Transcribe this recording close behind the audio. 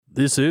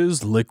This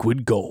is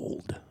Liquid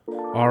Gold.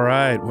 All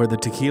right, where the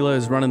tequila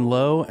is running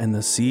low and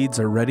the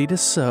seeds are ready to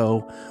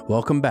sow,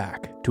 welcome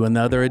back to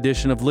another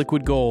edition of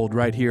Liquid Gold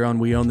right here on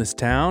We Own This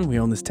Town,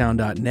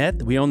 weownthistown.net,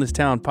 the We Own This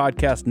Town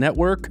podcast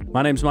network.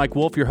 My name's Mike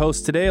Wolf, your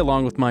host today,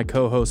 along with my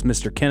co-host,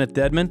 Mr. Kenneth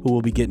Dedman, who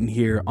will be getting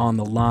here on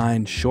the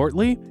line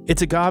shortly.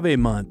 It's agave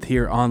month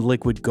here on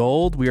Liquid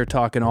Gold. We are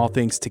talking all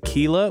things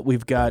tequila.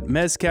 We've got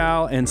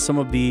mezcal and some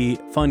of the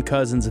fun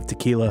cousins of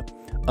tequila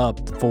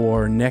up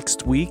for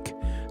next week.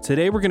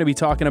 Today, we're going to be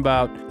talking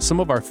about some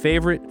of our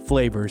favorite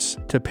flavors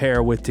to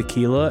pair with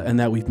tequila and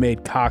that we've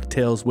made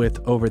cocktails with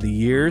over the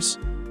years.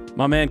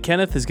 My man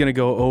Kenneth is going to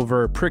go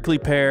over prickly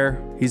pear.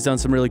 He's done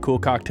some really cool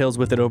cocktails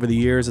with it over the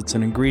years. It's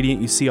an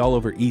ingredient you see all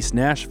over East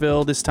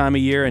Nashville this time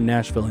of year and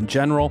Nashville in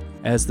general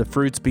as the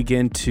fruits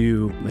begin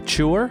to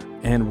mature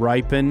and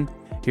ripen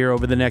here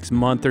over the next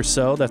month or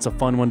so. That's a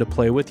fun one to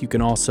play with. You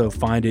can also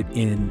find it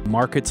in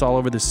markets all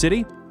over the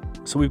city.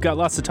 So we've got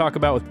lots to talk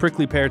about with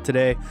prickly pear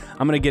today.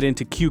 I'm going to get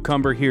into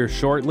cucumber here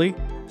shortly.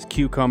 It's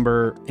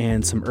cucumber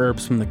and some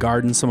herbs from the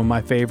garden, some of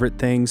my favorite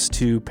things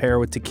to pair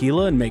with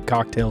tequila and make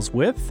cocktails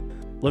with.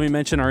 Let me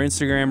mention our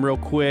Instagram real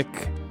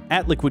quick,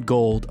 at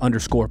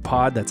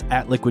liquidgold_pod. That's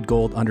at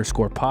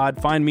liquidgold_pod.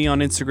 Find me on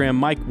Instagram,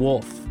 Mike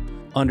Wolf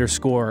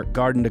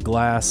 _garden to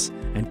glass.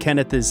 And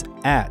Kenneth is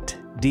at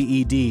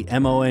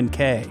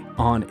DEDMONK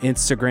on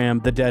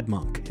Instagram, the Dead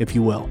Monk, if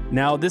you will.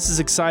 Now, this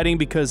is exciting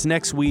because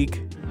next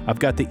week, I've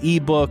got the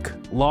ebook,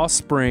 Lost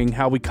Spring,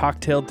 How We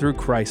Cocktailed Through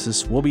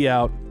Crisis, will be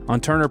out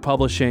on Turner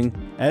Publishing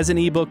as an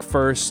ebook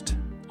first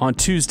on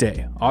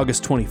Tuesday,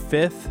 August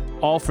 25th,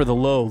 all for the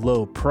low,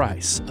 low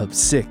price of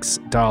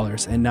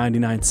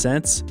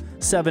 $6.99,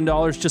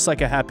 $7, just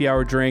like a happy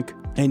hour drink.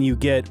 And you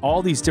get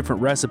all these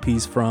different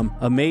recipes from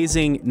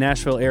amazing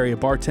Nashville area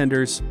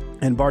bartenders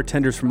and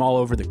bartenders from all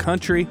over the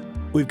country.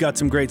 We've got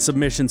some great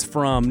submissions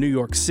from New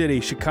York City,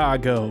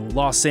 Chicago,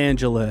 Los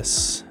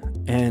Angeles,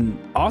 and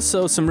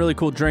also some really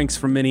cool drinks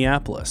from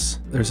Minneapolis.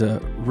 There's a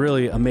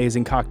really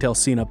amazing cocktail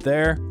scene up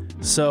there.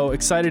 So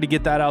excited to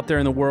get that out there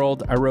in the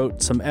world. I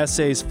wrote some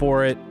essays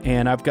for it,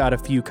 and I've got a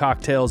few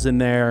cocktails in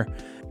there.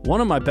 One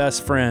of my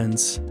best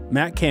friends,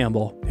 Matt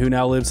Campbell, who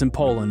now lives in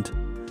Poland,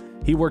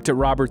 he worked at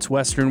Robert's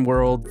Western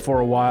World for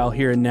a while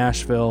here in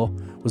Nashville,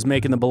 was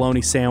making the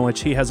bologna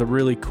sandwich. He has a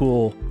really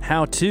cool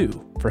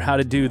how-to for how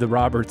to do the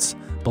Robert's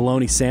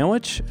bologna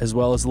sandwich, as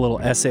well as a little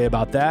essay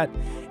about that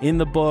in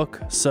the book.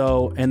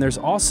 And there's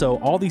also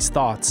all these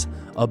thoughts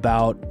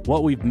about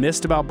what we've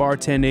missed about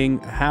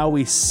bartending, how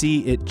we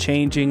see it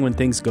changing when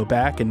things go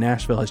back, and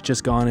Nashville has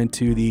just gone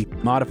into the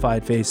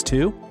modified phase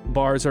 2.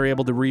 Bars are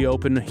able to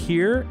reopen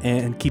here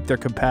and keep their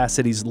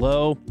capacities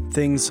low.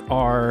 Things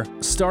are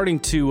starting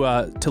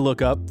to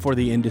look up for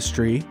the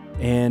industry.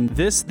 And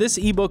this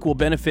ebook will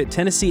benefit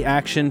Tennessee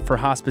Action for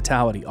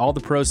Hospitality. All the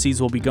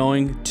proceeds will be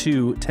going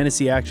to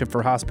Tennessee Action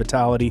for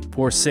Hospitality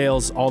for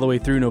sales all the way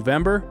through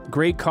November.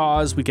 Great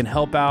cause. We can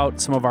help out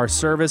some of our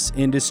service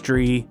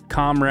industry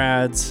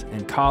comrades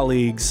and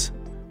colleagues.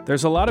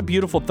 There's a lot of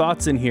beautiful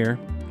thoughts in here.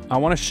 I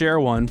want to share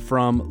one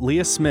from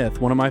Leah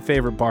Smith, one of my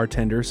favorite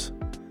bartenders,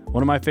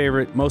 one of my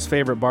most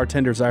favorite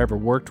bartenders I ever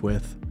worked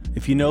with.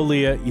 If you know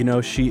Leah, you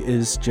know she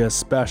is just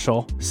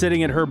special.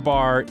 Sitting at her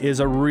bar is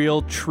a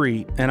real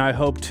treat, and I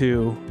hope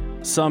to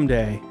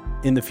someday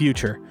in the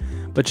future.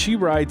 But she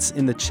writes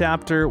in the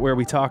chapter where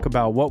we talk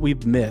about what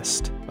we've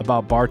missed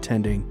about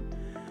bartending.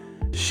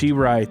 She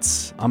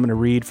writes, I'm going to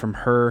read from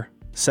her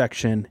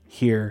section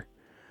here.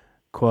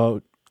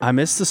 Quote, I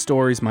miss the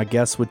stories my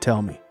guests would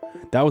tell me.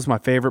 That was my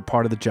favorite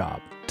part of the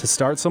job. To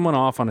start someone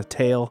off on a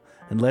tale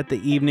and let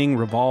the evening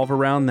revolve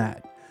around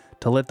that.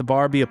 To let the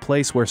bar be a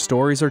place where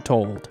stories are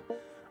told.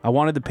 I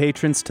wanted the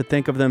patrons to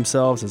think of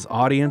themselves as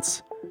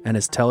audience and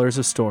as tellers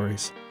of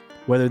stories,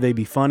 whether they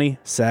be funny,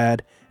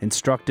 sad,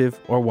 instructive,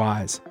 or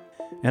wise.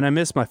 And I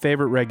miss my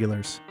favorite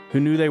regulars, who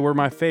knew they were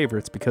my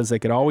favorites because they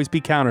could always be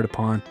counted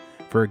upon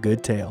for a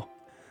good tale.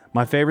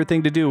 My favorite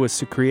thing to do was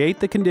to create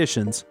the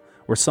conditions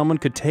where someone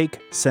could take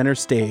center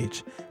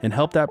stage and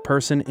help that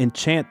person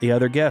enchant the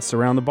other guests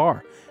around the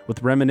bar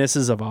with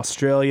reminiscences of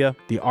Australia,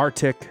 the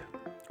Arctic,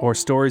 or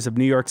stories of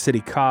New York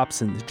City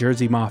cops and the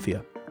Jersey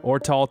Mafia, or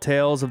tall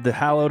tales of the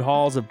hallowed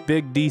halls of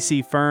big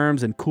DC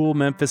firms and cool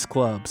Memphis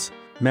clubs,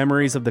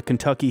 memories of the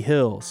Kentucky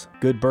hills,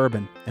 good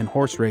bourbon, and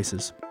horse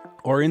races,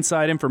 or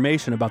inside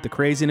information about the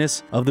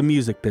craziness of the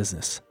music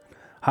business,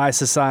 high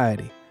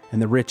society,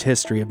 and the rich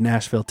history of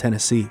Nashville,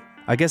 Tennessee.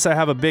 I guess I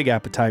have a big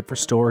appetite for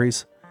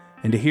stories,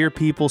 and to hear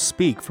people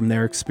speak from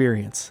their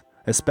experience,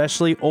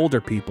 especially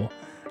older people,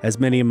 as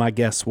many of my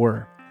guests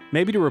were.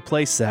 Maybe to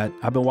replace that,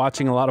 I've been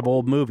watching a lot of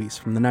old movies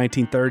from the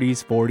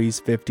 1930s,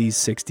 40s, 50s,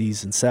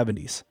 60s, and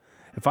 70s.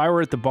 If I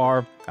were at the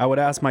bar, I would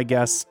ask my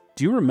guests,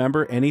 do you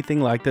remember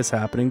anything like this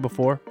happening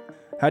before?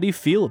 How do you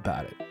feel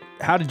about it?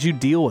 How did you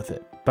deal with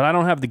it? But I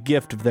don't have the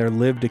gift of their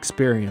lived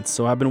experience,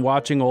 so I've been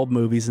watching old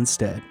movies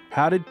instead.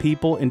 How did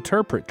people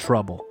interpret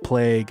trouble,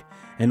 plague,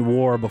 and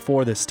war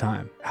before this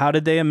time? How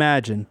did they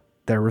imagine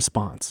their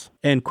response?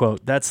 End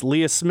quote. That's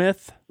Leah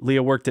Smith.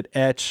 Leah worked at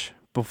Etch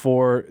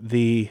before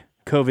the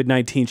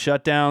COVID-19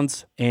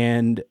 shutdowns,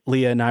 and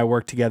Leah and I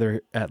worked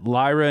together at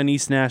Lyra in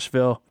East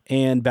Nashville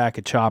and back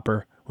at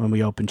Chopper when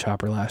we opened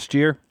Chopper last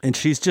year. And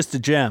she's just a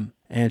gem.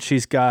 And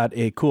she's got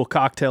a cool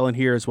cocktail in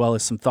here as well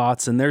as some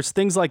thoughts. And there's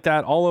things like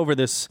that all over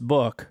this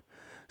book.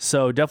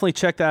 So definitely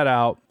check that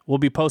out. We'll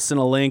be posting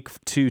a link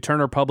to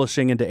Turner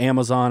Publishing and to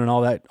Amazon and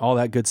all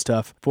that good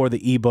stuff for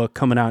the ebook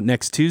coming out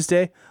next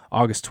Tuesday,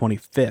 August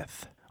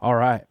 25th. All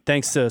right.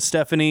 Thanks to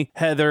Stephanie,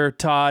 Heather,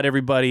 Todd,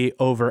 everybody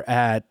over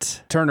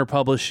at Turner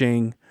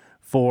Publishing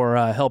for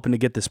helping to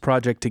get this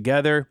project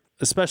together,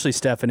 especially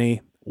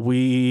Stephanie.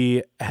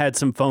 We had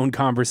some phone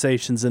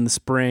conversations in the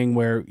spring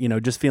where,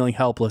 just feeling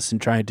helpless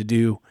and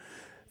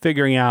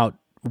figuring out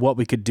what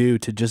we could do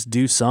to just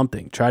do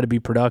something, try to be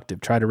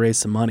productive, try to raise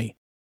some money.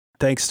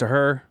 Thanks to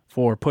her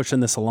for pushing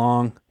this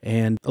along,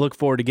 and I look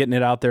forward to getting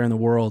it out there in the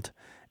world.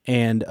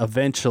 And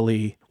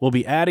eventually we'll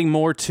be adding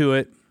more to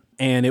it,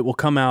 and it will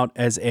come out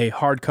as a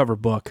hardcover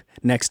book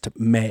next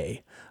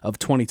May of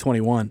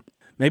 2021.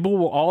 Maybe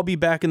we'll all be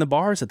back in the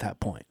bars at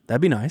that point.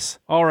 That'd be nice.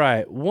 All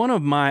right. One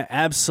of my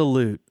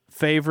absolute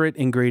favorite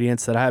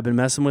ingredients that I have been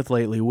messing with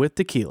lately with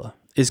tequila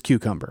is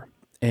cucumber.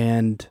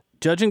 And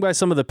judging by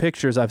some of the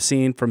pictures I've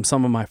seen from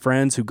some of my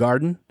friends who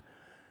garden,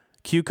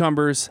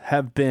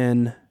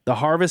 the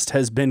harvest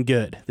has been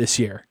good this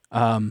year.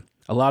 A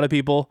lot of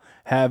people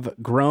have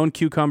grown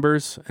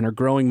cucumbers and are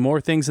growing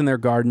more things in their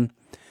garden.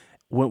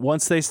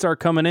 Once they start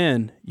coming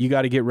in, you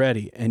got to get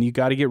ready, and you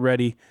got to get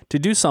ready to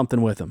do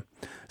something with them.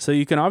 So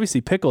you can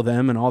obviously pickle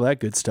them and all that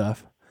good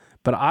stuff,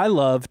 but I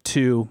love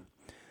to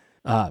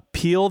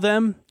peel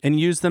them and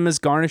use them as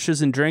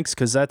garnishes in drinks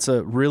because that's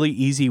a really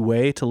easy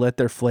way to let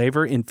their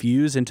flavor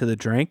infuse into the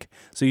drink.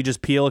 So you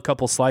just peel a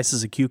couple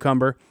slices of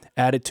cucumber,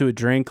 add it to a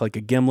drink like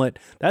a gimlet.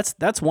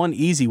 That's one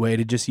easy way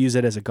to just use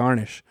it as a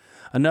garnish.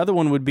 Another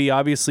one would be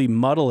obviously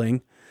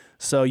muddling.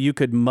 So you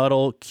could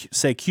muddle,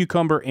 say,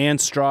 cucumber and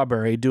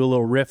strawberry, do a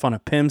little riff on a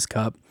Pimm's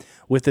cup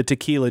with a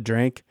tequila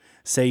drink.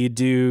 Say you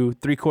do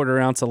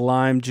 3/4 ounce of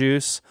lime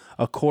juice,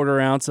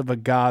 1/4 ounce of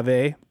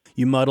agave.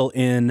 You muddle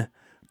in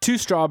 2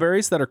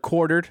 strawberries that are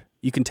quartered.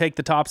 You can take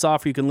the tops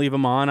off or you can leave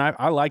them on.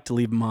 I like to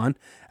leave them on.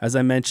 As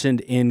I mentioned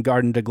in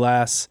Garden de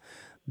Glace,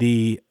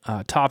 the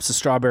tops of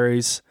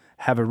strawberries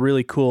have a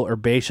really cool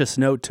herbaceous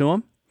note to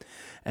them.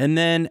 And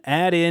then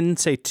add in,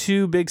 say,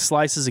 2 big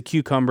slices of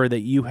cucumber that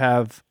you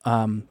have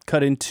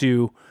cut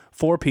into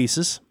 4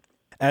 pieces.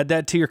 Add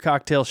that to your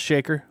cocktail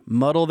shaker.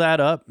 Muddle that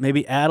up.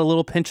 Maybe add a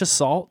little pinch of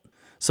salt,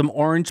 some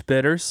orange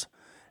bitters,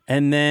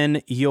 and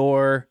then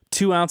your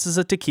 2 ounces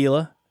of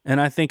tequila.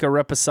 And I think a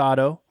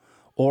Reposado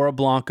or a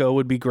Blanco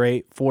would be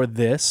great for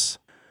this.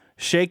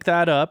 Shake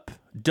that up.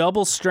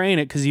 Double strain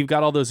it because you've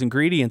got all those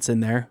ingredients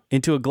in there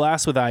into a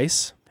glass with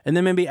ice. And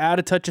then maybe add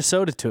a touch of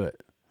soda to it.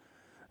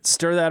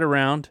 Stir that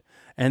around.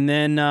 And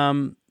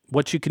then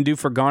what you can do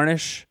for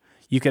garnish,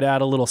 you could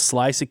add a little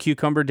slice of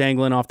cucumber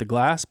dangling off the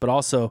glass, but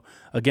also,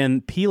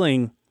 again,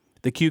 peeling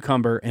the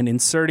cucumber and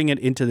inserting it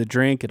into the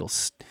drink.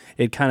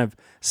 It kind of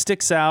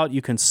sticks out.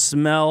 You can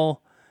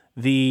smell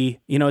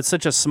it's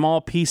such a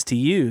small piece to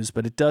use,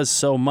 but it does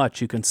so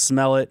much. You can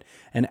smell it,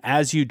 and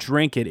as you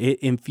drink it, it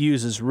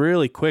infuses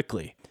really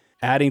quickly,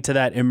 adding to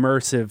that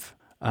immersive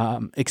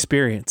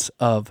experience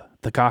of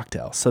the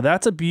cocktail. So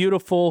that's a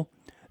beautiful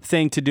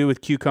thing to do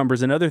with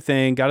cucumbers. Another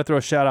thing, got to throw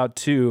a shout out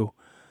to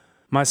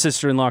my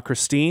sister-in-law,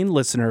 Christine,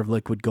 listener of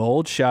Liquid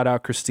Gold. Shout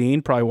out,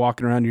 Christine, probably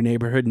walking around your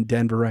neighborhood in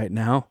Denver right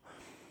now.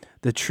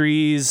 The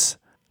trees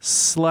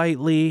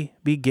slightly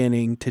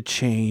beginning to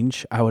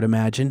change, I would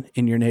imagine,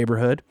 in your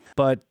neighborhood.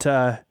 But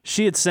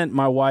she had sent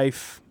my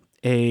wife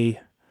a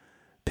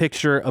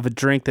picture of a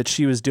drink that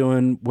she was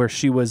doing where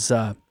she was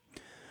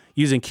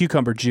using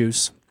cucumber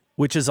juice,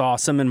 which is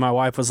awesome. And my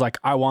wife was like,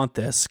 I want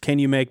this. Can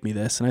you make me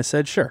this? And I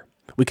said, sure.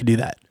 We could do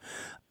that.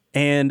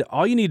 And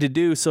all you need to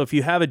do, so if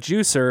you have a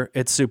juicer,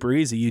 it's super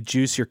easy. You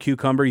juice your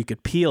cucumber, you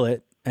could peel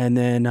it, and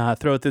then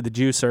throw it through the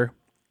juicer.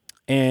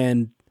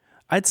 And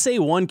I'd say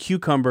 1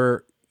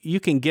 cucumber,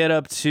 you can get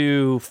up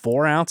to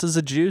 4 ounces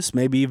of juice,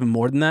 maybe even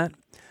more than that.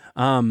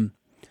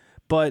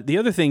 But the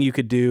other thing you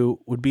could do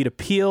would be to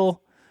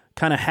peel,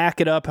 kind of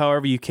hack it up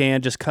however you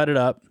can, just cut it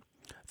up,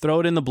 throw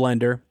it in the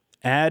blender,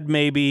 add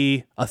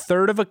maybe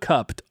 1/3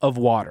 cup of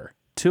water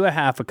to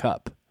 1/2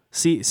 cup.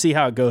 See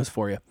how it goes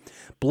for you.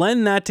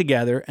 Blend that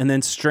together and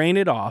then strain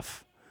it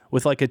off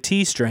with like a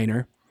tea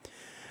strainer.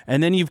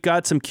 And then you've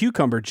got some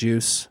cucumber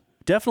juice,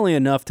 definitely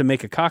enough to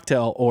make a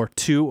cocktail or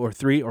 2 or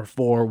 3 or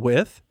 4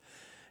 with.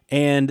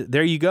 And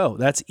there you go.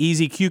 That's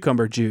easy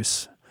cucumber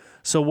juice.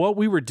 So what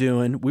we were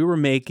doing, we were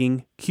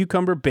making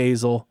cucumber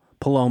basil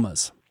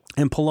palomas.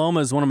 And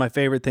paloma is one of my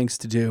favorite things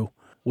to do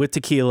with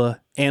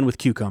tequila and with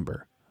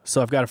cucumber.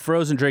 So I've got a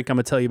frozen drink I'm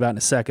going to tell you about in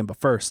a second. But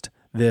first,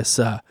 this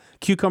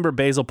cucumber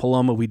basil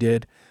paloma we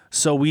did.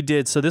 So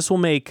this will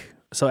make,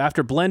 so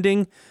after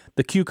blending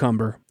the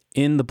cucumber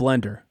in the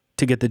blender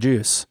to get the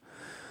juice,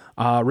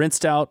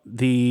 rinsed out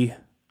the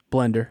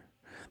blender,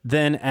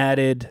 then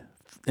added,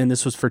 and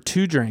this was for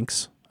 2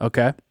 drinks,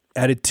 okay?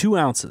 Added 2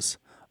 ounces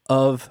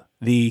of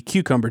the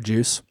cucumber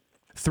juice,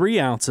 3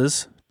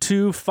 ounces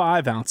to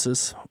 5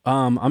 ounces.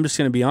 I'm just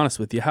going to be honest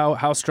with you.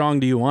 How strong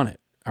do you want it?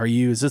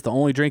 Is this the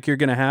only drink you're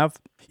going to have?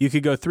 You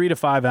could go 3 to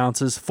 5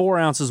 ounces. 4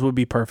 ounces would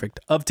be perfect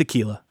of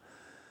tequila.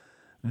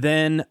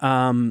 Then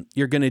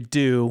you're going to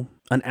do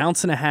 1.5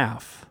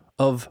 ounces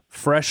of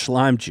fresh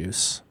lime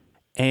juice.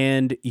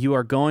 And you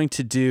are going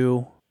to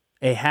do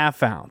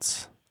 1/2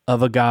 ounce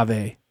of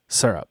agave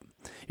syrup.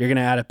 You're going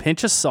to add a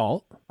pinch of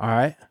salt, all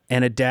right,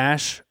 and a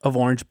dash of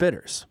orange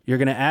bitters. You're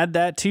going to add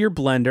that to your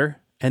blender,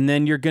 and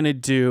then you're going to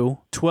do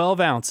 12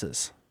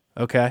 ounces,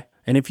 okay?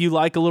 And if you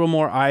like a little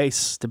more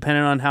ice,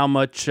 depending on how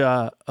much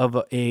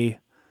of a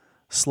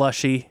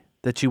slushy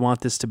that you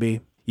want this to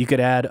be, you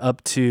could add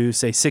up to,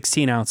 say,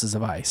 16 ounces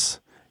of ice.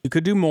 You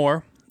could do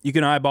more. You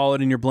can eyeball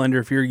it in your blender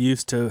if you're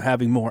used to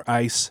having more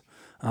ice.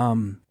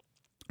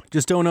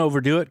 Just don't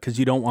overdo it because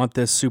you don't want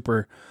this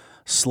super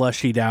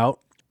slushied out,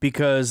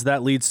 because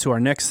that leads to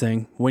our next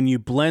thing. When you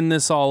blend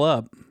this all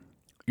up,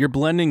 you're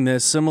blending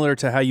this similar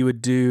to how you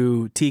would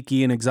do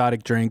tiki and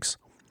exotic drinks.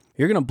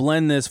 You're going to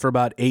blend this for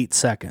about 8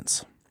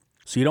 seconds.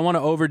 So you don't want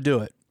to overdo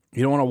it.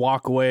 You don't want to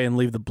walk away and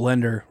leave the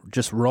blender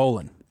just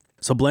rolling.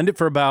 So blend it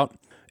for about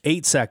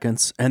 8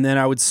 seconds, and then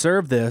I would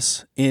serve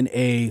this in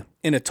a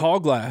tall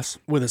glass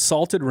with a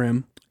salted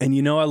rim. And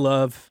you know I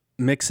love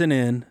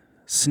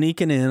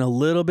sneaking in a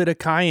little bit of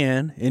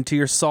cayenne into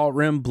your salt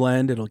rim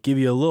blend. It'll give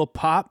you a little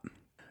pop,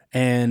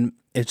 and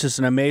it's just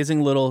an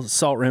amazing little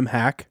salt rim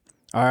hack.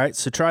 All right,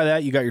 so try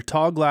that. You got your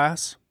tall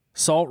glass,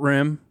 salt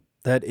rim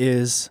that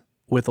is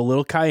with a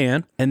little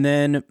cayenne. And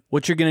then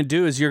what you're going to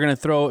do is you're going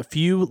to throw a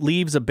few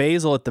leaves of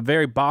basil at the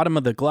very bottom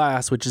of the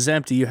glass, which is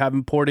empty. You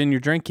haven't poured in your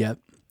drink yet.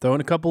 Throw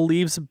in a couple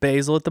leaves of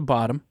basil at the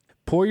bottom.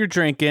 Pour your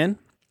drink in.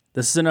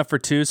 This is enough for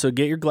 2, so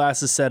get your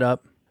glasses set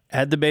up.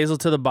 Add the basil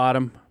to the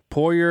bottom.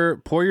 Pour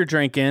your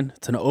drink in.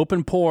 It's an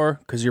open pour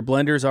because your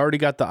blender's already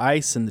got the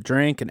ice and the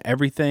drink and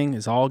everything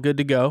is all good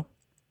to go.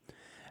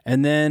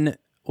 And then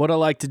what I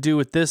like to do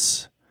with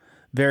this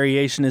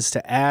variation is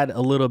to add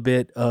a little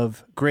bit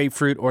of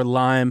grapefruit or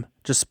lime,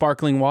 just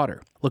sparkling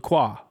water, La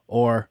Croix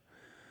or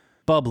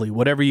bubbly,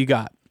 whatever you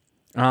got.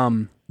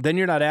 Then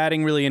you're not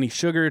adding really any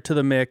sugar to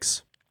the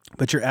mix,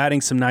 but you're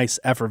adding some nice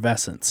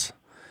effervescence.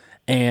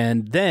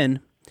 And then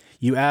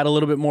you add a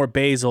little bit more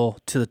basil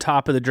to the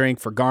top of the drink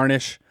for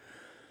garnish.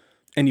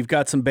 And you've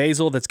got some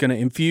basil that's going to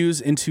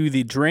infuse into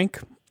the drink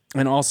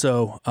and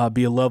also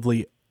be a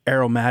lovely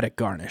aromatic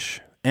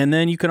garnish. And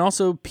then you can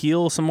also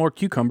peel some more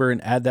cucumber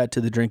and add that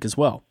to the drink as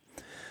well.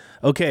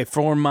 Okay,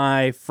 for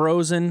my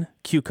frozen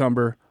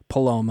cucumber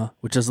Paloma,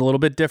 which is a little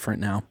bit different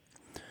now,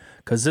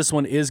 because this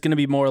one is going to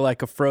be more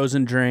like a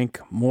frozen drink,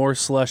 more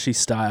slushy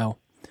style.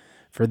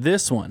 For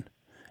this one,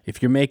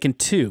 if you're making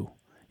 2,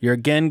 you're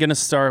again going to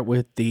start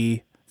with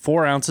the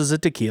 4 ounces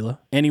of tequila,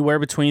 anywhere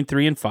between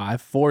 3 and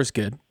 5. 4 is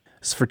good.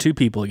 It's for 2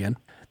 people again.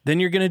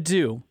 Then you're going to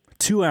do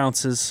 2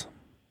 ounces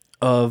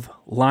of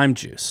lime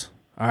juice.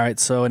 All right,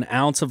 so 1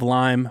 ounce of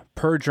lime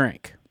per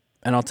drink.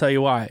 And I'll tell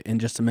you why in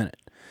just a minute.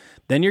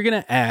 Then you're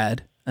going to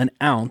add 1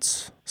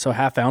 ounce, so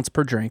 1/2 ounce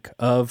per drink,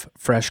 of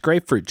fresh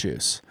grapefruit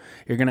juice.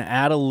 You're going to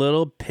add a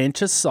little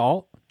pinch of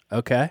salt,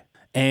 okay?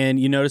 And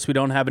you notice we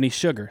don't have any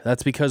sugar.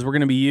 That's because we're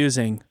going to be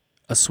using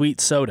a sweet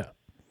soda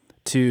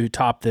to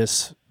top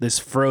this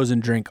frozen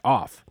drink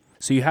off.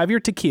 So you have your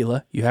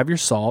tequila, you have your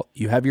salt,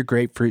 you have your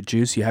grapefruit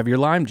juice, you have your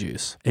lime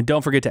juice. And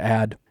don't forget to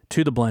add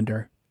to the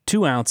blender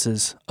 2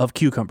 ounces of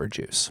cucumber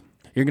juice.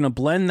 You're going to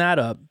blend that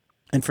up.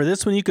 And for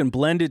this one, you can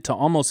blend it to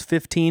almost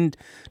 15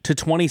 to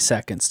 20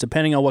 seconds,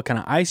 depending on what kind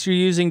of ice you're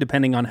using,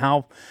 depending on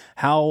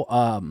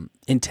how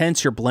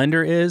intense your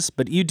blender is.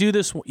 But you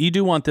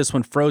do want this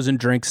one frozen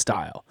drink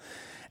style.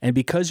 And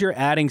because you're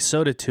adding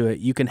soda to it,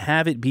 you can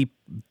have it be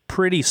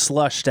pretty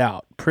slushed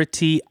out,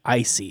 pretty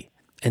icy,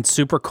 and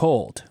super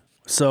cold.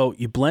 So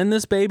you blend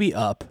this baby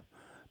up,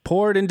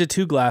 pour it into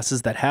 2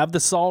 glasses that have the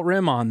salt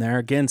rim on there.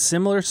 Again,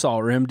 similar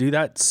salt rim. Do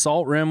that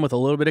salt rim with a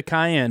little bit of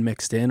cayenne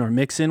mixed in, or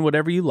mix in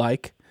whatever you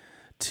like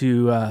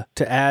to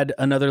add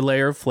another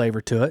layer of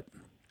flavor to it.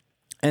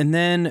 And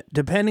then,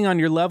 depending on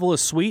your level of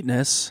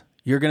sweetness,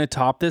 you're going to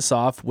top this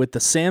off with the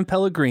San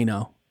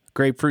Pellegrino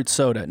grapefruit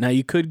soda. Now,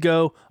 you could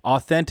go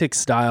authentic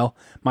style.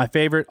 My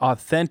favorite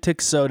authentic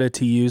soda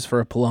to use for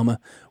a Paloma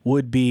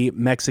would be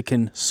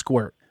Mexican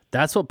Squirt.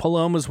 That's what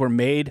Palomas were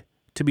made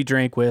to be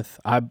drank with.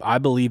 I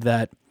believe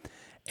that.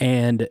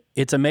 And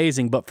it's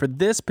amazing. But for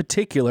this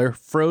particular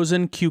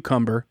frozen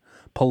cucumber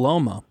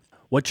Paloma,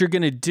 what you're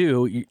going to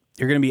do,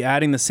 you're going to be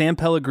adding the San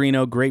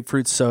Pellegrino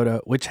grapefruit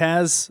soda, which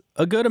has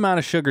a good amount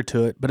of sugar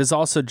to it, but is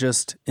also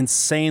just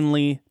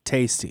insanely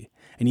tasty.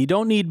 And you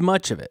don't need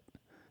much of it.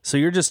 So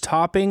you're just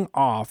topping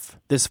off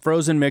this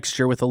frozen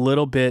mixture with a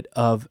little bit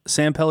of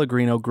San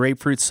Pellegrino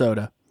grapefruit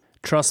soda.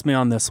 Trust me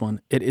on this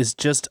one. It is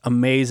just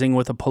amazing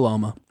with a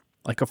Paloma,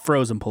 like a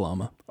frozen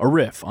Paloma, a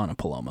riff on a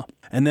Paloma.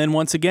 And then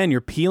once again,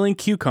 you're peeling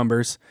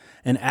cucumbers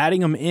and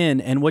adding them in.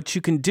 And what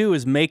you can do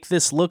is make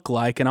this look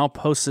like, and I'll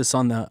post this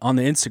on the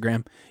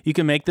Instagram, you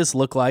can make this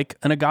look like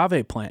an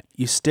agave plant.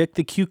 You stick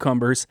the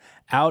cucumbers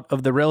out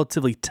of the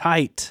relatively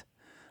tight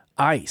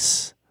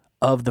ice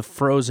of the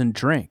frozen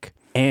drink.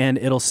 and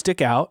it'll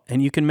stick out,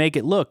 and you can make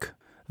it look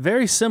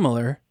very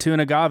similar to an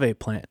agave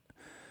plant.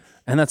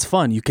 And that's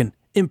fun. You can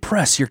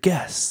impress your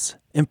guests,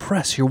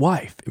 impress your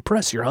wife,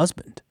 impress your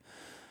husband,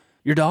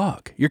 your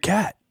dog, your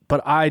cat.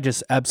 But I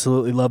just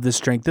absolutely love this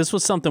drink. This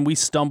was something we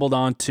stumbled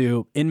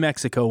onto in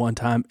Mexico one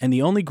time, and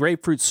the only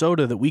grapefruit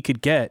soda that we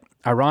could get,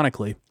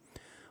 ironically,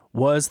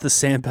 was the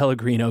San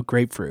Pellegrino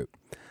grapefruit.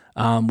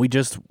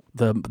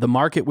 The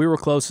market we were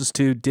closest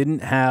to didn't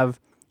have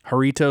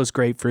Jarritos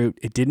grapefruit.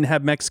 It didn't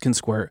have Mexican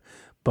Squirt,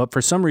 but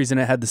for some reason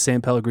it had the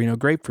San Pellegrino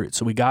grapefruit.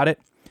 So we got it.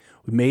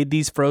 We made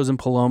these frozen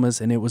palomas,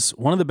 and it was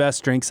one of the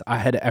best drinks I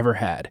had ever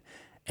had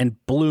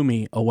and blew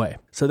me away.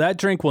 So that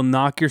drink will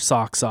knock your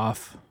socks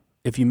off.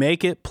 If you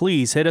make it,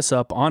 please hit us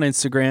up on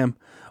Instagram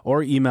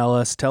or email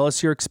us. Tell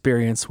us your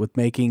experience with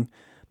making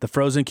the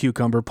frozen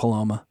cucumber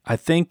paloma. I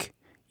think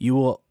you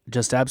will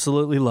just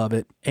absolutely love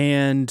it.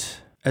 And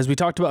as we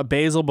talked about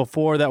basil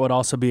before, that would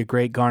also be a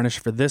great garnish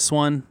for this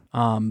one.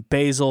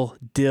 Basil,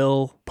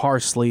 dill,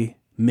 parsley,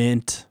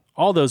 mint,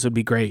 all those would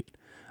be great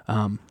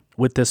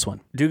with this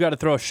one. Do got to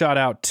throw a shout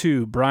out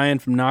to Brian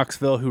from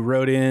Knoxville, who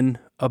wrote in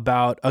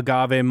about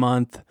Agave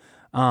Month.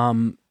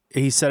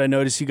 He said, I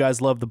noticed you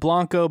guys love the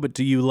Blanco, but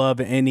do you love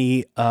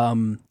any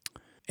of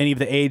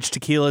the aged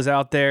tequilas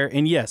out there?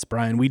 And yes,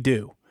 Brian, we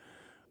do.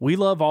 We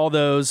love all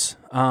those.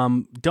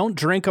 Don't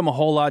drink them a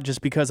whole lot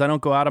just because I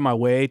don't go out of my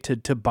way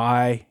to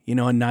buy,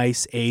 a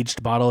nice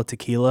aged bottle of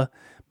tequila.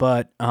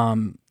 But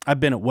I've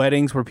been at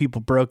weddings where people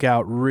broke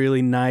out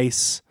really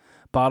nice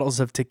bottles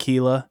of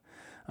tequila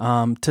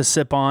to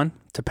sip on,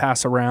 to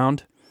pass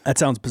around. That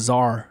sounds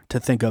bizarre to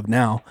think of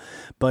now,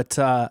 but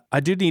I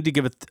do need to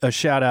give a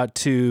shout out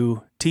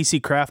to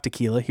TC Craft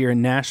Tequila here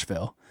in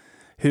Nashville,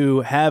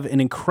 who have an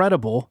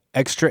incredible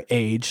extra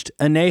aged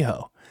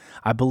añejo.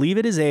 I believe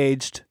it is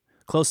aged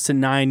close to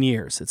 9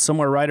 years. It's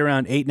somewhere right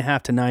around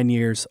 8.5 to 9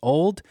 years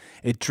old.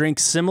 It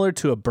drinks similar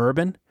to a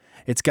bourbon.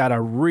 It's got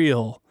a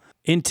real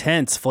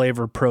intense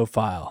flavor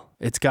profile.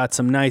 It's got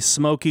some nice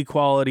smoky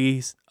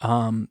qualities.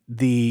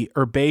 The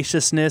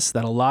herbaceousness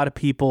that a lot of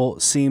people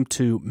seem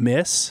to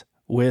miss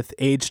with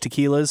aged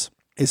tequilas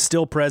is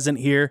still present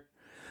here.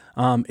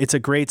 It's a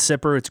great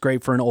sipper. It's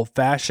great for an old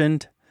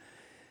fashioned.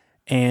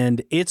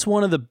 And it's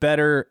one of the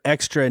better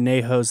extra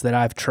añejos that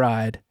I've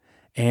tried.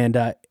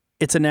 And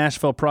it's a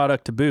Nashville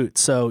product to boot.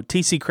 So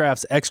TC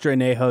Craft's Extra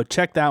Añejo,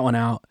 check that one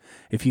out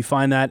if you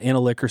find that in a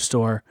liquor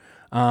store.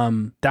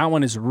 That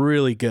one is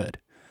really good.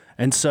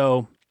 And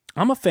so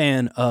I'm a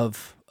fan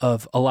of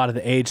a lot of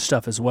the aged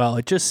stuff as well.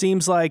 It just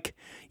seems like,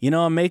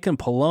 I'm making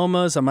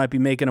palomas. I might be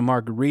making a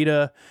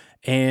margarita,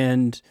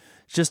 and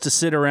just to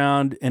sit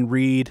around and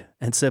read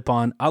and sip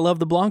on. I love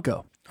the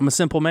Blanco. I'm a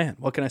simple man.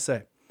 What can I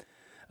say?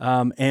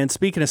 And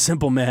speaking of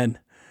simple men,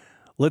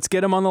 let's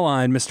get him on the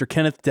line, Mr.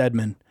 Kenneth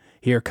Deadman,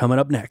 here coming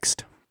up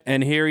next.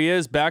 And here he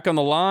is, back on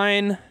the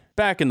line,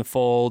 back in the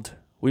fold.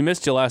 We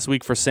missed you last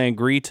week for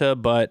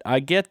Sangrita, but I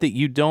get that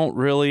you don't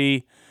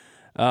really,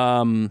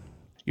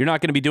 you're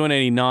not going to be doing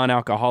any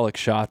non-alcoholic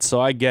shots,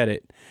 so I get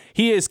it.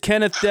 He is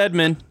Kenneth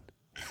Deadman,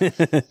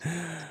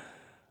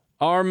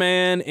 our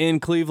man in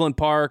Cleveland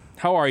Park.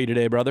 How are you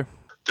today, brother?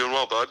 Doing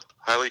well, bud.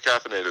 Highly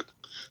caffeinated.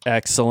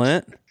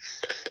 Excellent.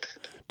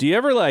 Do you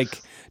ever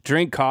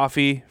drink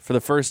coffee for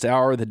the first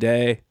hour of the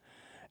day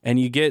and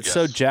you get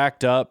so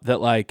jacked up that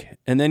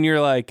and then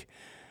you're like,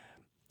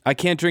 I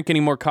can't drink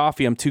any more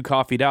coffee. I'm too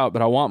coffeeed out,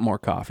 but I want more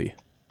coffee.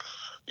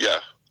 Yeah.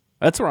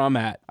 That's where I'm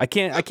at. I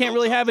can't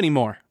really have any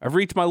more. I've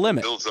reached my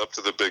limit. Builds up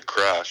to the big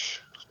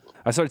crash.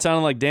 I started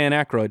sounding like Dan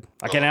Aykroyd.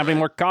 I can't have any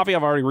more coffee.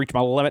 I've already reached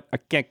my limit. I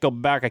can't go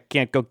back. I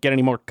can't go get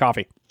any more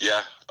coffee.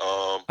 Yeah.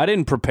 I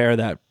didn't prepare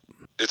that.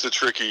 It's a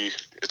tricky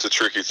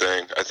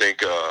thing. I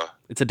think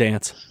it's a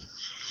dance.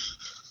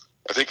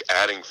 I think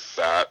adding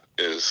fat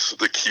is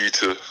the key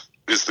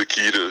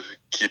to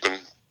keeping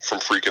from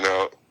freaking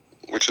out,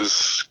 which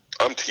is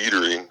I'm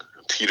teetering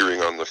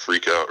on the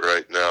freak out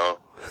right now.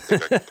 I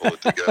think I can pull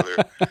it together.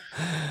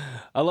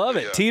 I love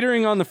it. Yeah.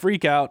 Teetering on the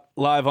freak out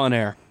live on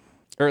air,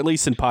 or at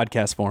least in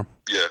podcast form.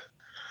 Yeah.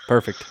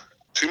 Perfect.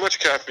 Too much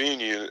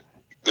caffeine,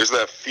 there's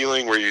that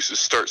feeling where you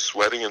just start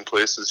sweating in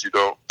places you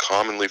don't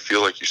commonly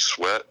feel like you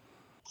sweat.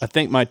 I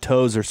think my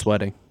toes are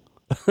sweating.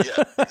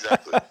 Yeah,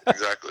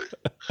 exactly.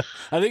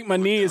 I think my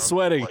knee is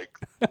sweating.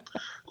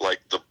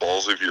 Like the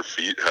balls of your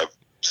feet have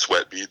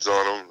sweat beads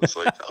on them. It's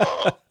like,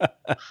 oh,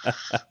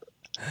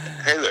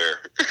 hey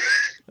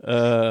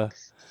there.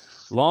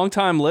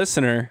 Long-time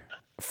listener,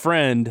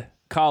 friend,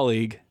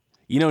 colleague,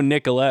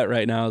 Nicolette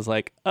right now is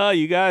like, oh,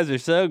 you guys are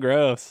so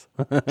gross.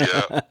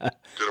 Yeah.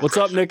 What's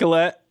up,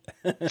 Nicolette?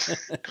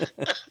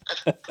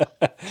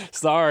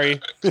 Sorry.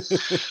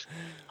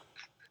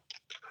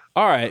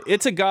 All right,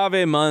 it's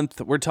Agave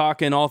Month. We're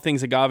talking all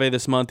things agave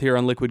this month here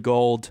on Liquid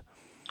Gold.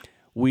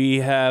 We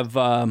have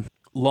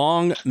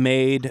long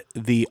made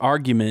the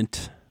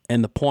argument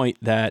and the point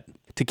that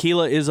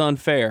tequila is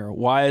unfair.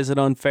 Why is it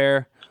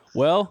unfair?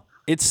 Well,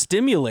 it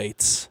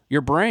stimulates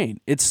your brain.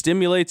 It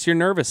stimulates your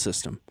nervous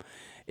system.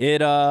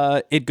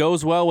 It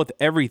goes well with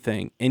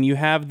everything. And you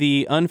have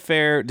the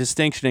unfair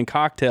distinction in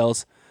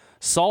cocktails.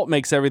 Salt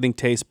makes everything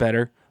taste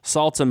better.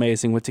 Salt's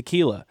amazing with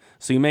tequila.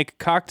 So you make a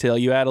cocktail,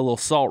 you add a little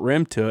salt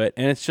rim to it,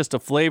 and it's just a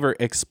flavor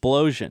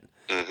explosion.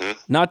 Mm-hmm.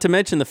 Not to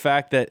mention the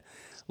fact that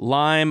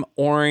lime,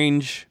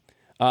 orange,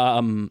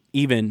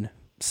 even,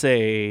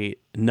 say,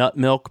 nut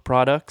milk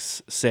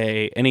products,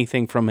 say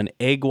anything from an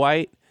egg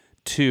white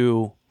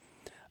to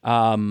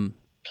an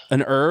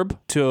herb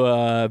to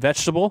a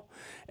vegetable,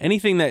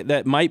 anything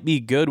that might be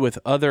good with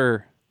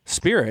other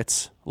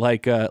spirits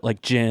like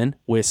gin,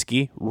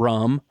 whiskey,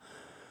 rum.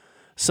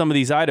 Some of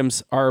these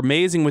items are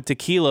amazing with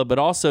tequila, but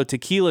also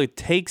tequila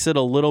takes it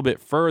a little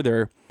bit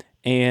further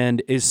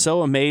and is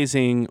so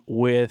amazing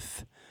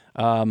with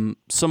some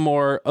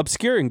more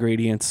obscure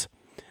ingredients.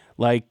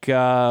 Like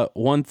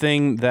one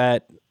thing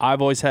that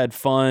I've always had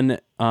fun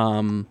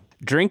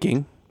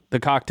drinking, the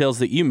cocktails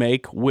that you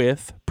make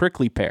with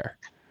prickly pear.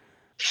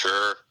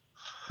 Sure.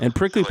 And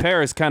prickly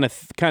pear is kind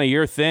of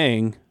your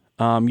thing.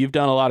 You've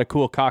done a lot of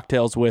cool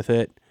cocktails with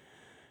it.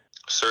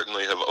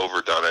 Certainly have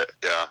overdone it,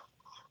 yeah.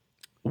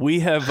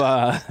 We have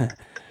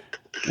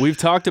we've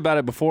talked about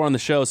it before on the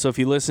show, so if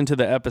you listen to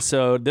the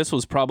episode, this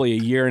was probably a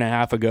year and a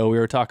half ago. We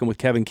were talking with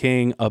Kevin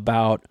King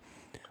about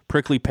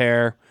prickly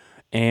pear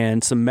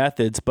and some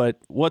methods, but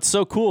what's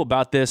so cool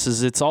about this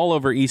is it's all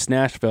over East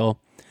Nashville.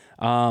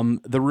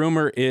 The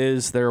rumor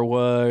is there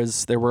were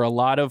a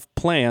lot of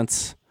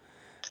plants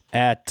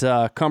at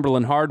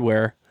Cumberland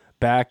Hardware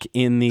back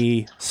in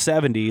the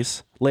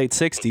 70s, late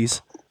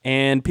 60s,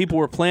 and people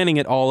were planting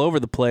it all over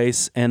the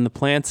place, and the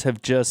plants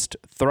have just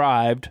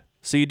thrived.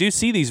 So you do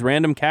see these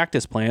random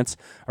cactus plants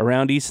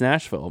around East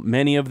Nashville.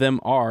 Many of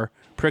them are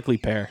prickly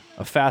pear,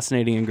 a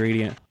fascinating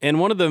ingredient. And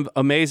one of the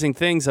amazing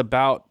things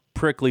about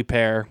prickly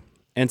pear,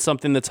 and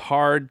something that's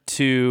hard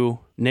to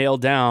nail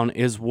down,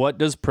 is what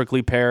does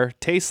prickly pear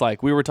taste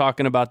like? We were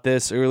talking about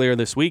this earlier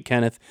this week,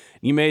 Kenneth.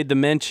 You made the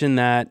mention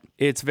that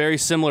it's very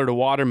similar to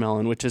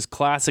watermelon, which is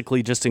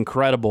classically just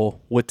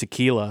incredible with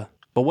tequila.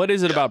 But what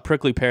is it about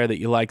prickly pear that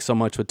you like so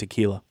much with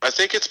tequila? I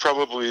think it's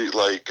probably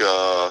like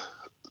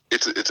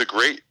it's a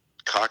great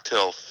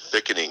cocktail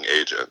thickening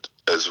agent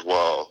as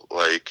well.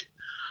 Like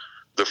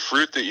the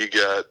fruit that you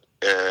get,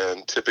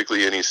 and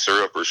typically any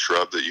syrup or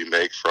shrub that you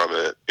make from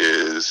it,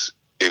 is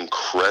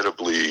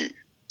incredibly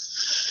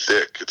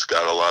thick. It's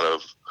got a lot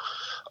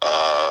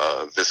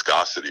of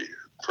viscosity,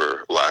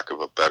 for lack of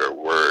a better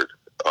word.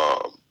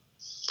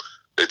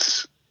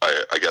 It's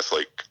I guess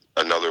like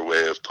another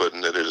way of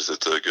putting it is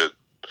it's a good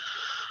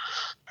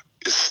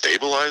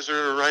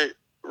stabilizer,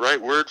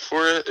 right word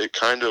for it. It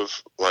kind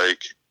of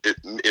like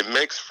it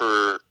makes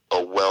for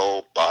a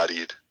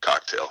well-bodied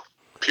cocktail,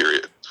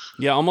 period.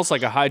 Yeah, almost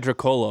like a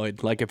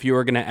hydrocolloid, like if you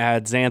were going to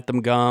add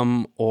xanthan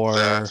gum or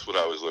that's what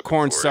I was looking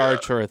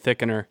cornstarch for, or a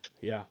thickener.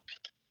 Yeah.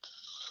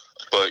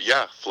 But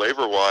yeah,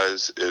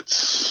 flavor-wise,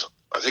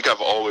 I think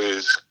I've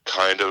always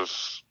kind of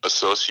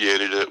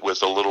associated it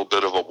with a little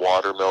bit of a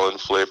watermelon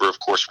flavor. Of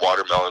course,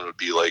 watermelon would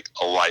be like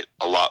a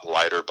lot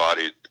lighter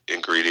bodied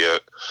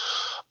ingredient.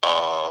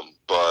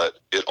 But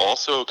it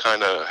also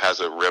kind of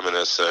has a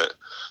reminiscent,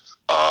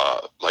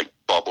 like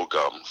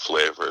bubblegum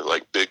flavor,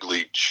 like Big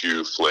League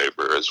Chew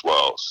flavor as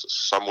well. So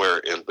somewhere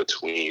in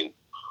between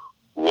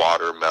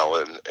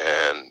watermelon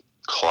and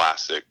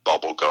classic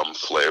bubblegum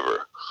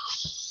flavor,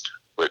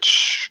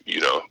 which,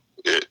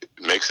 it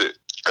makes it,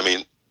 I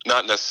mean,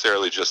 not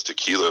necessarily just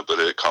tequila, but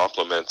it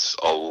complements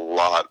a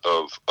lot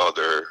of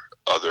other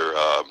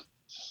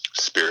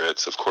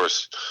spirits. Of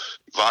course,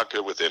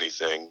 vodka with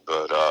anything,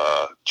 but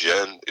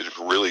gin is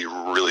really,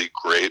 really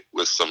great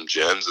with some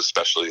gins,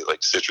 especially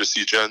like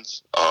citrusy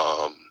gins.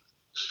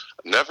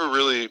 Never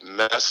really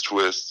messed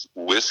with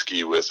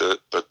whiskey with it,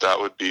 but that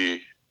would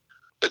be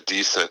a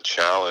decent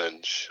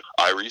challenge.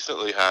 I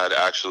recently had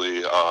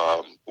actually,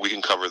 we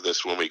can cover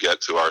this when we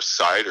get to our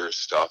cider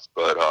stuff,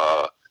 but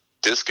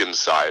Diskin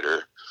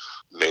cider,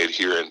 made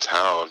here in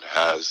town,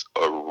 has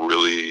a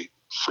really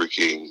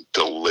freaking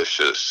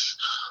delicious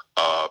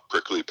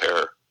prickly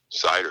pear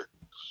cider.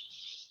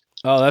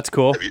 Oh, that's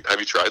cool. Have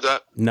you tried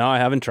that? No, I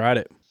haven't tried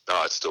it.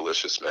 Oh, it's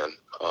delicious, man.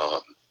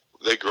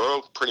 They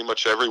grow pretty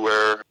much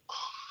everywhere.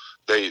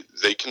 They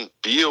can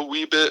be a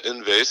wee bit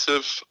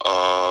invasive.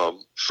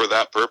 For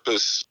that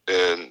purpose,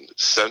 in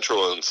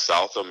Central and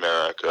South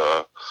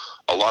America,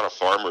 a lot of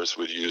farmers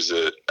would use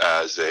it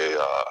as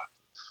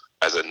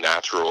a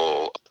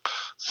natural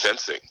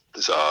fencing.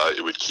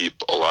 It would keep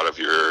a lot of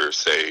your,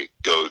 say,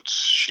 goats,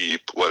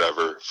 sheep,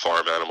 whatever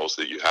farm animals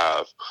that you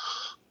have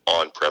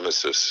on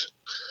premises.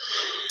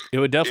 It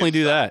would definitely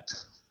do that.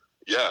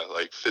 Yeah,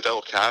 like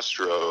Fidel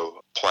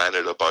Castro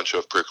planted a bunch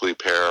of prickly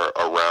pear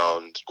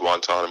around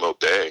Guantanamo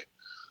Bay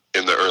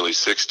in the early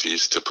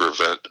 60s to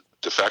prevent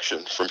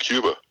defection from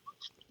Cuba.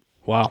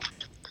 Wow.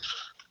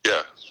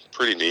 Yeah,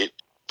 pretty neat.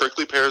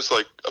 Prickly pear is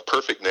like a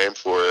perfect name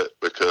for it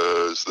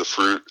because the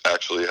fruit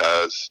actually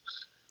has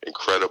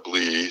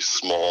incredibly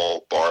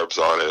small barbs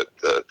on it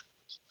that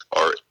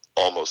are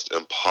almost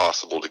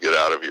impossible to get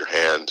out of your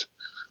hand.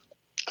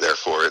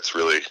 Therefore, it's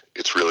really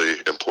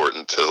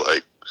important to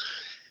like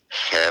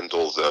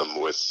handle them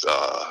with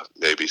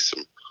maybe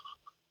some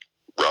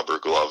rubber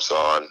gloves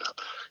on.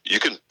 You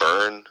can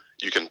burn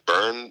You can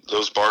burn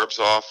those barbs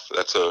off.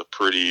 That's a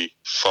pretty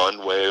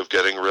fun way of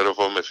getting rid of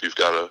them if you've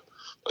got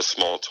a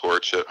small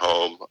torch at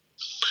home.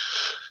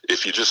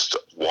 If you just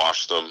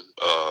wash them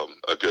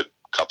a good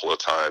couple of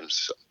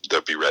times,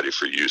 they'll be ready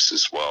for use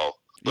as well.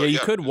 But you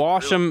could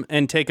wash them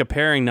and take a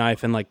paring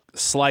knife and like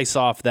slice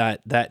off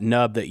that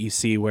nub that you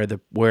see where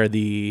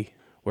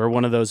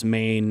one of those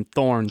main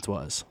thorns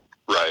was.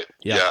 Right.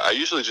 Yeah. I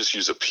usually just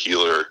use a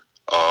peeler,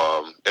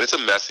 and it's a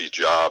messy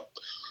job.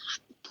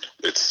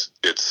 It's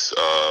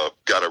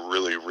got a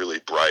really, really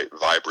bright,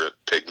 vibrant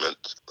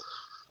pigment.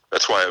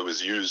 That's why it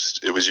was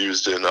used. It was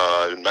used in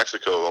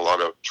Mexico. A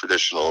lot of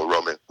traditional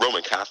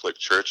Roman Catholic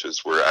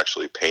churches were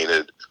actually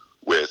painted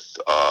with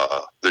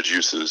the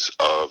juices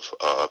of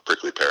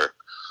prickly pear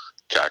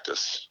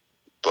cactus.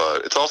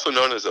 But it's also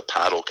known as a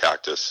paddle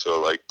cactus. So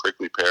like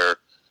prickly pear,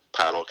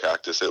 paddle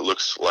cactus, it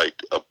looks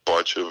like a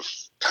bunch of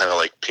kind of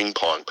like ping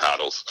pong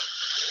paddles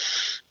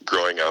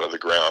growing out of the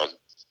ground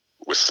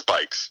with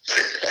spikes.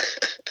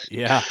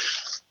 Yeah.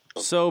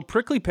 So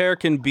prickly pear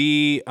can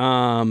be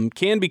kind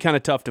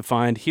of tough to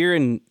find. Here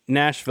in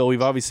Nashville,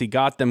 we've obviously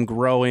got them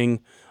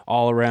growing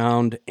all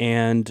around,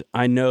 and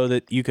I know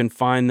that you can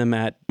find them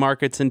at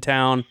markets in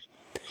town,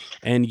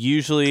 and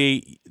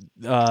usually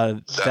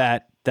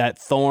that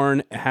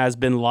thorn has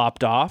been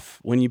lopped off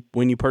when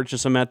you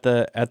purchase them at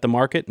the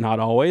market. Not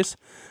always,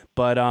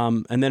 but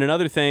and then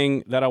another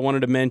thing that I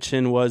wanted to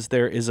mention was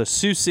there is a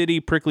Sioux City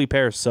prickly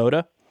pear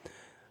soda.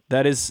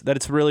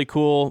 That's really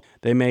cool.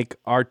 They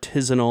make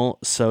artisanal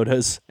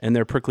sodas, and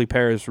their prickly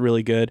pear is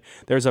really good.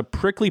 There's a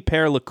prickly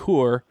pear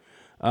liqueur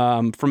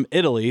from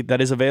Italy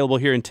that is available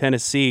here in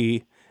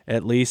Tennessee,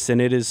 at least,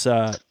 and it's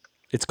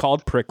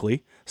called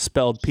Prickly,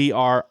 spelled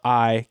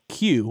Priqly,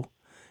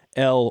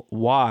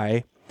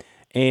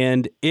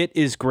 and it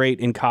is great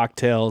in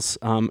cocktails,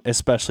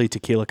 especially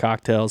tequila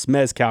cocktails,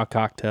 mezcal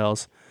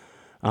cocktails.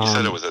 You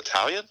said it was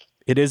Italian?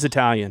 It is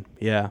Italian,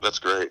 yeah. That's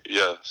great,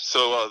 yeah.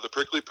 So the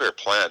prickly pear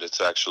plant,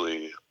 it's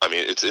actually,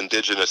 it's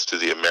indigenous to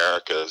the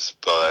Americas,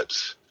 but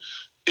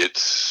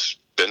it's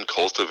been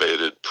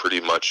cultivated pretty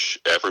much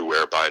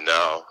everywhere by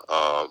now.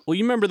 Well,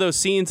 you remember those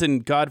scenes in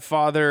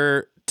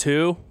Godfather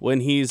 2 when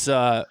he's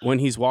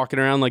walking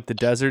around like the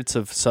deserts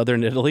of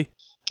southern Italy?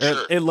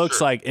 Sure, it looks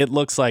like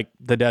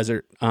the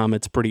desert.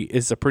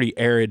 It's a pretty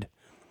arid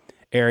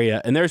area,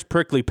 and there's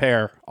prickly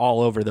pear all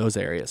over those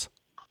areas.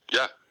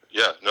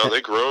 Yeah, no,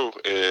 they grow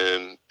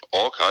in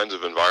all kinds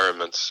of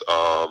environments.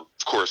 Of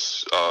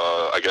course,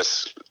 I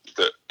guess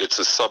that it's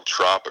a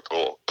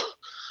subtropical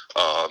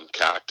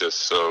cactus,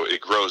 so it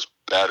grows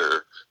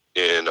better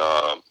in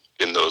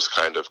those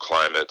kind of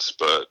climates.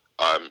 But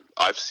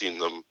I've seen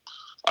them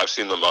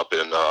up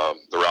in the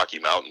Rocky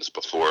Mountains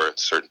before, in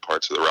certain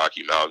parts of the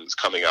Rocky Mountains,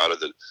 coming out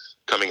of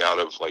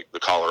like the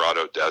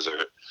Colorado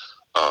desert.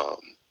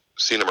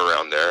 Seen them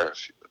around there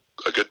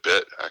a good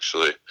bit,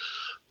 actually.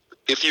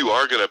 If you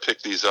are going to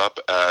pick these up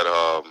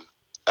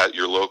at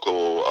your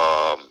local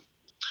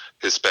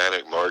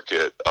Hispanic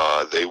market,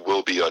 they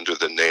will be under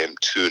the name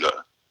tuna,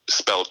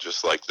 spelled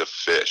just like the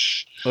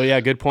fish. Oh yeah,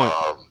 good point.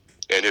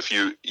 And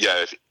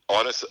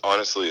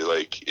honestly,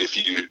 like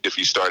if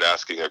you start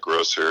asking a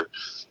grocer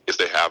if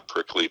they have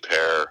prickly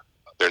pear,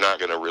 they're not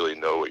going to really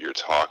know what you're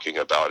talking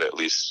about. At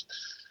least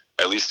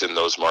in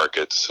those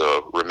markets.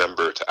 So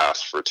remember to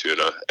ask for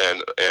tuna,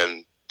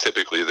 and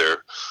typically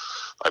they're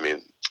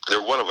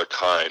one of a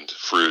kind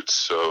fruits.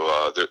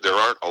 So there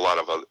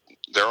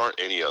aren't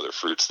any other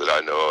fruits that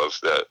I know of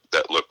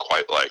that look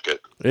quite like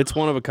it. It's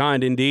one of a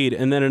kind indeed.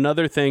 And then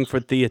another thing for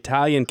the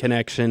Italian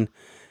connection,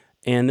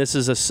 and this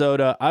is a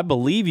soda I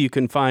believe you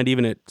can find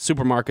even at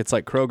supermarkets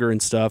like Kroger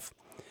and stuff.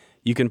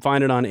 You can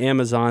find it on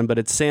Amazon, but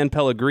it's San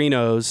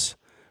Pellegrino's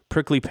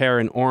prickly pear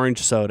and orange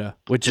soda,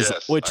 which is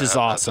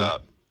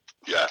awesome.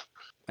 Yeah.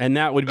 And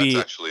that would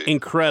be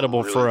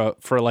incredible really,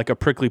 for like a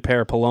prickly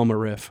pear Paloma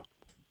riff.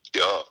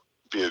 Yeah,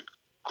 be a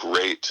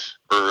great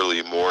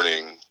early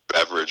morning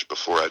beverage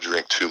before I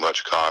drink too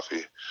much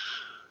coffee.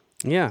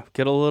 Yeah,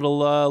 get a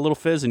little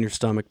fizz in your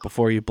stomach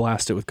before you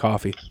blast it with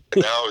coffee.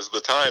 Now is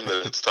the time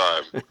that it's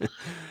time.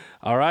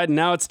 All right,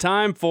 now it's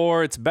time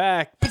for It's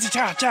Back.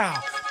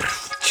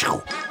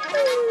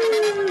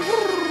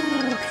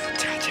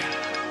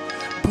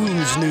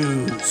 Booze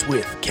News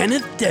with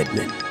Kenneth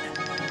Deadman.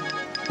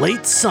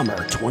 Late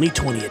Summer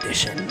 2020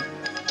 edition.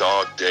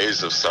 Dog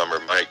days of summer,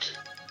 Mike.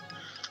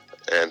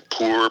 And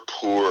poor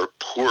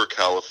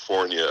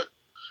California.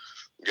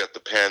 We got the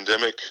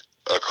pandemic,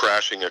 a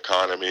crashing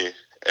economy,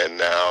 and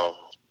now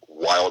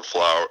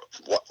wildflowers?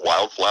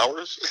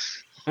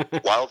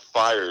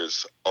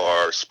 Wildfires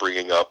are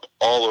springing up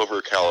all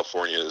over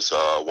California's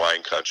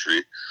wine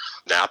country.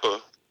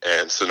 Napa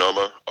and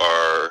Sonoma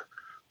are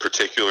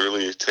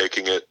particularly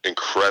taking it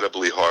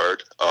incredibly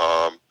hard.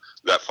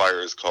 That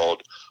fire is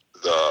called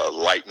the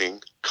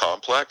Lightning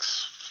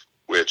Complex,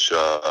 which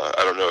I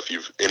don't know if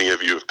any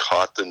of you have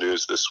caught the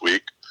news this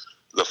week.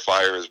 The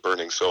fire is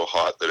burning so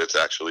hot that it's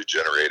actually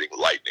generating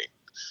lightning.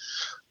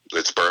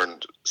 It's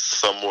burned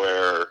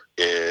somewhere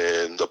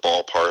in the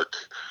ballpark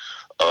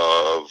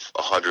of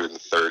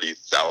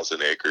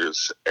 130,000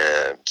 acres,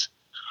 and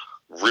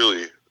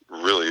really,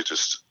 really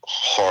just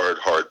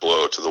hard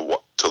blow to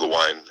the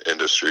wine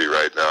industry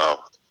right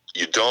now.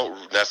 You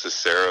don't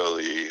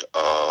necessarily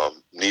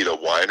need a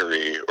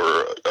winery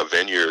or a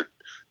vineyard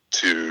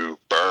to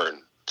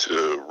burn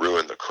to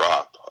ruin the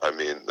crop. I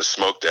mean, the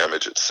smoke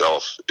damage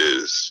itself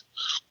is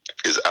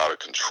out of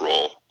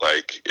control.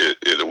 Like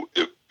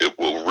it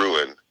will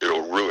ruin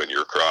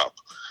your crop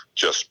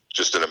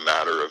just in a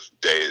matter of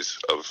days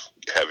of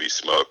heavy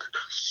smoke.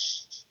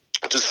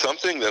 Which is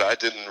something that I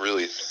didn't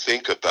really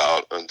think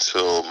about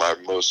until my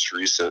most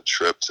recent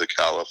trip to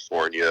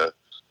California.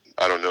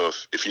 I don't know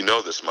if you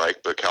know this,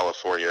 Mike, but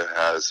California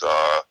has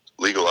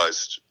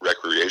legalized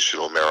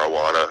recreational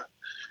marijuana.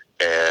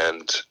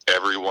 And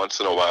every once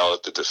in a while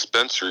at the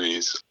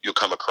dispensaries, you'll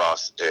come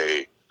across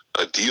a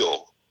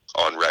deal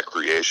on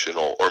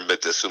recreational or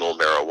medicinal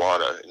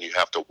marijuana. And you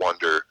have to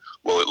wonder,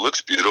 well, it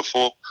looks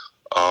beautiful.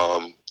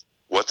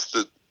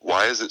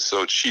 Why is it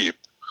so cheap?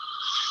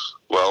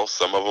 Well,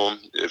 some of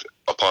them,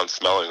 upon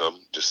smelling them,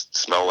 just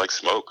smell like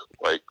smoke,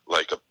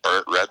 like a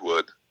burnt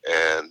redwood,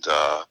 and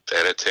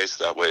it tastes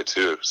that way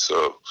too.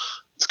 So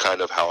it's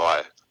kind of how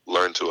I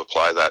learned to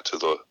apply that to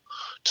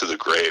the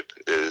grape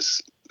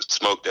is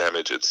smoke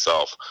damage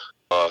itself.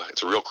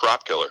 It's a real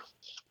crop killer.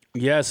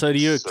 Yeah. So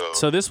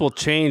this will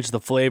change the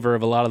flavor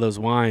of a lot of those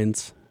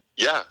wines.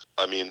 Yeah,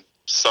 I mean,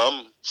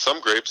 some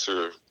grapes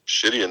are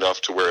shitty enough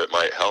to where it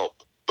might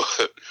help,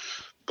 but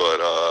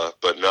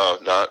no,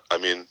 not. I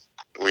mean,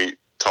 we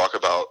talk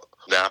about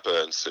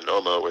Napa and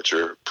Sonoma, which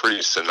are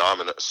pretty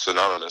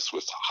synonymous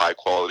with high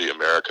quality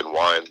American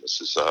wine.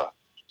 This is a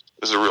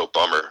real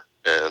bummer,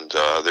 and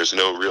there's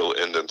no real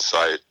end in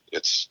sight.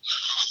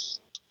 It's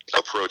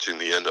approaching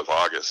the end of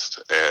August,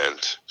 and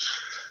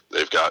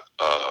they've got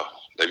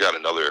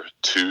another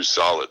 2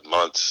 solid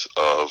months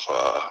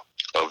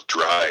of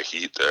dry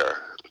heat there,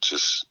 which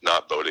is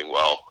not boding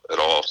well at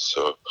all.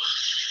 So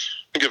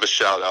I give a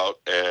shout out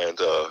and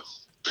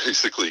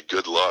basically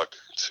good luck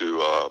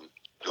to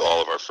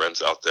all of our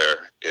friends out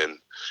there in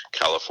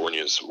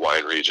California's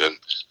wine region.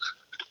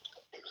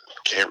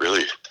 Can't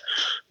really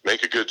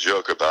make a good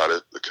joke about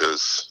it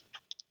because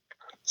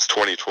it's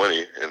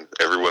 2020 and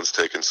everyone's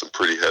taking some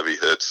pretty heavy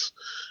hits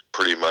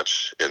pretty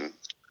much in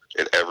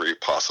every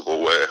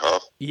possible way, huh?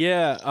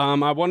 Yeah,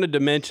 I wanted to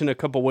mention a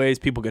couple ways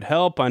people could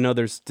help. I know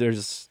there's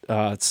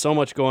so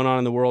much going on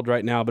in the world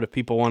right now, but if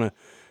people want to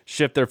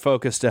shift their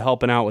focus to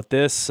helping out with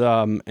this,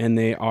 and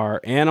they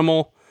are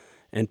animal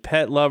and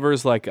pet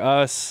lovers like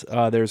us,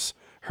 there's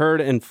Herd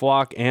and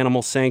Flock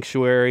Animal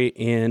Sanctuary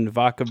in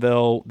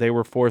Vacaville. They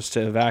were forced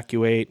to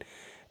evacuate,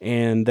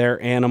 and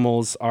their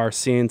animals are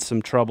seeing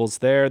some troubles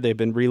there. They've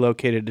been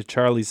relocated to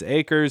Charlie's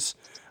Acres.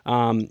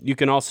 You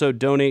can also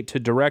donate to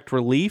Direct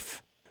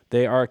Relief.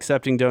 They are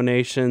accepting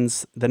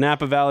donations. The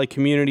Napa Valley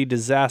Community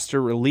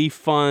Disaster Relief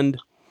Fund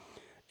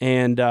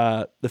and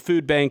the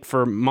Food Bank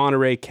for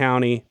Monterey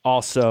County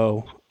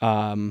also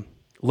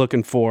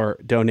looking for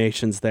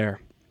donations there.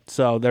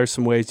 So there's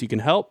some ways you can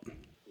help.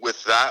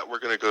 With that, we're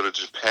going to go to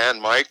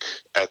Japan, Mike,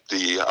 at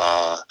the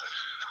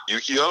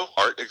Ukiyo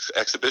Art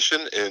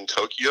Exhibition in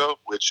Tokyo,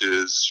 which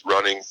is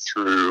running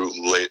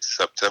through late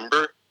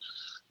September.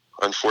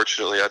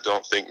 Unfortunately, I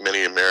don't think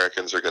many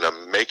Americans are going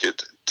to make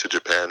it to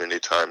Japan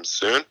anytime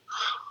soon.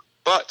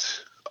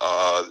 But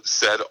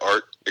said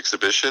art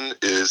exhibition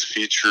is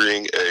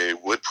featuring a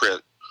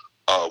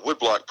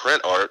woodblock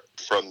print art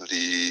from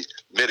the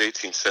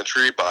mid-18th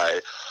century by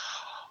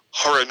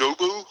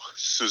Harunobu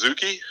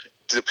Suzuki,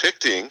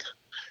 depicting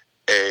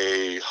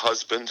a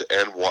husband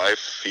and wife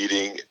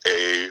feeding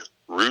a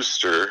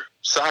rooster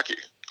sake.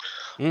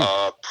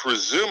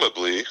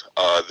 Presumably,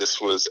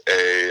 this was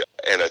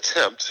an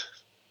attempt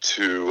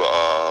to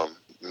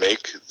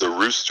make the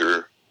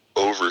rooster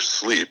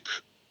oversleep.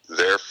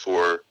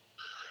 Therefore,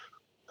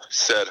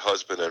 said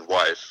husband and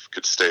wife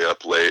could stay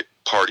up late,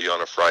 party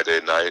on a Friday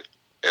night,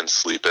 and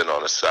sleep in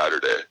on a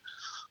Saturday.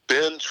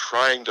 Been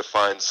trying to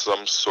find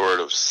some sort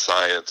of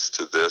science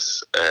to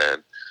this,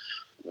 and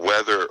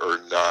whether or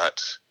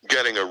not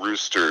getting a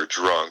rooster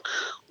drunk,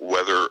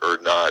 whether or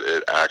not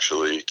it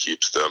actually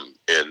keeps them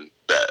in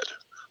bed.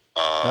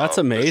 That's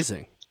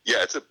amazing.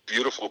 It's a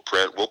beautiful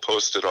print. We'll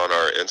post it on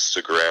our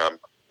Instagram.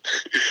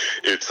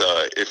 It's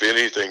if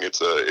anything,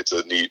 it's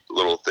a neat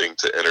little thing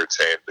to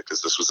entertain,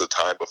 because this was a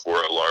time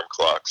before alarm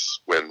clocks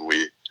when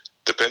we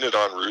depended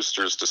on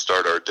roosters to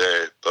start our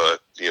day.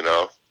 But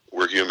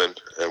we're human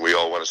and we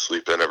all want to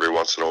sleep in every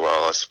once in a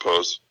while, I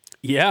suppose.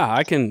 Yeah,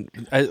 I can.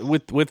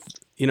 With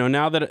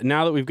now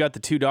that we've got the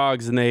 2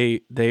 dogs and they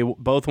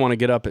both want to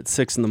get up at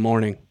 6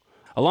 a.m.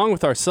 along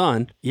with our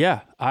son.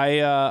 Yeah,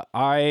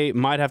 I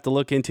might have to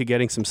look into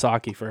getting some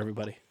sake for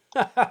everybody.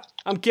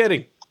 I'm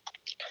kidding.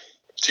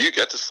 Do you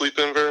get to sleep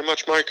in very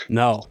much, Mike?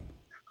 No,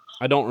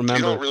 I don't remember.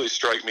 You don't really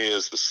strike me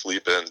as the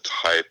sleep in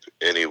type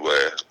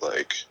anyway.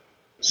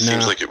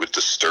 Seems like it would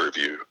disturb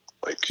you.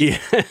 Yeah.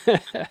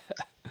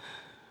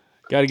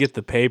 Got to get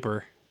the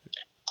paper.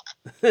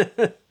 Read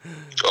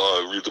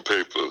the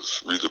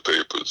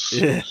papers.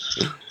 Yeah.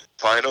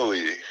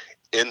 Finally,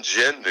 in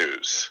Gen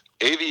News,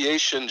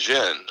 Aviation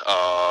Gin,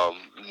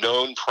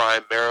 known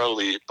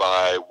primarily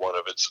by one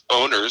of its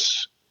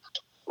owners,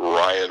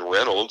 Ryan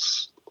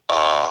Reynolds,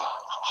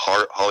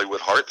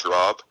 Hollywood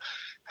heartthrob,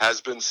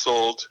 has been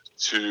sold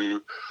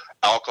to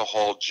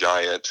alcohol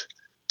giant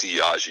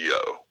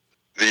Diageo.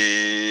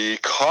 The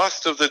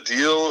cost of the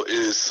deal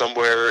is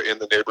somewhere in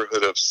the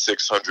neighborhood of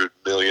 $600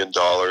 million,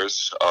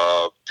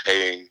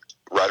 paying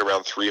right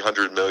around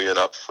 $300 million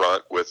up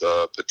front with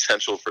a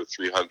potential for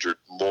 $300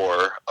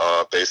 more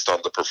based on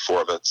the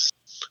performance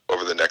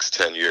over the next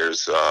 10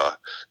 years.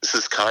 This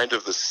is kind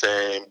of the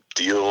same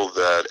deal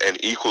that an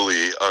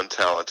equally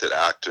untalented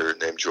actor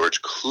named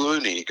George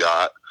Clooney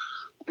got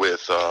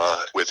with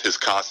his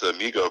Casa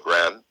Amigo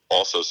brand,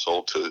 also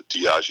sold to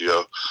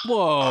Diageo.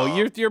 Whoa,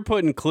 you're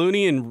putting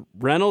Clooney and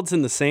Reynolds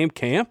in the same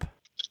camp?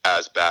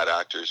 As bad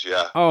actors,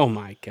 yeah. Oh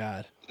my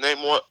God. Name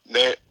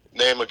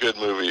a good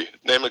movie.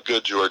 Name a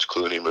good George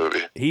Clooney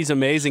movie. He's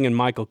amazing in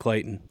Michael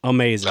Clayton.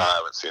 Amazing. No, I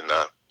haven't seen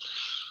that.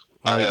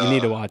 You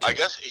need to watch it. I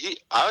guess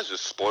I was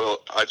just spoiled.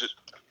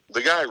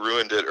 The guy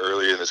ruined it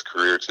early in his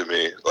career to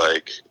me.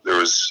 Like, there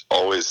was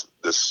always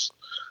this,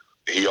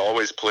 he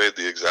always played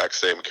the exact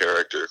same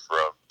character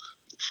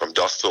from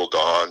Dusk Till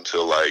Dawn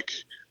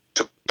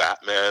to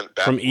Batman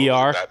from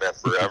ER, Batman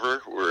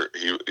Forever, where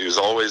he was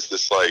always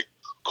this like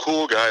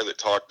cool guy that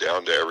talked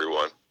down to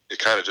everyone. It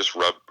kind of just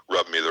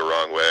rubbed me the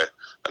wrong way.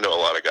 I know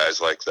a lot of guys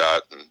like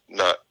that, and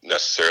not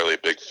necessarily a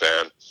big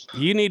fan.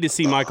 You need to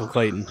see Michael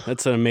Clayton.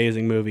 That's an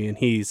amazing movie, and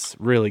he's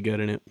really good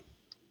in it.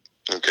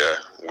 Okay,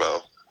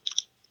 well,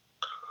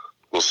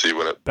 we'll see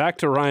when it... Back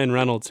to Ryan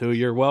Reynolds, who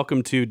you're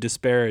welcome to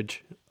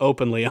disparage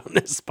openly on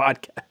this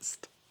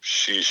podcast.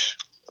 Sheesh.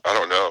 I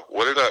don't know.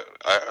 What did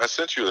I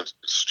sent you a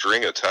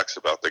string of texts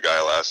about the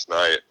guy last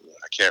night.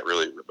 I can't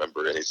really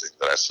remember anything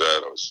that I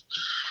said.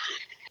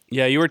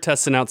 Yeah, you were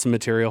testing out some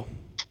material.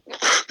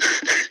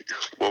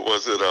 What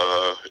was it?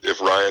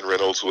 If Ryan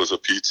Reynolds was a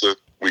pizza,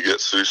 we get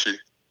sushi.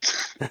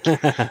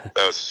 That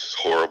was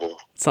horrible.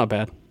 It's not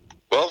bad.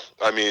 Well,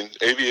 I mean,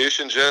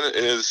 Aviation Gin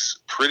is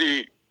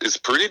pretty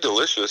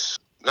delicious.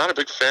 Not a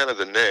big fan of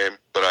the name,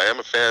 but I am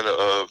a fan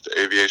of the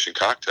Aviation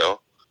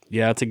cocktail.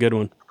 Yeah, it's a good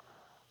one.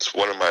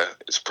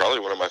 It's probably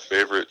one of my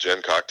favorite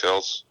gin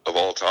cocktails of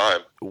all time.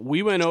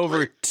 We went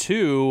over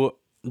 2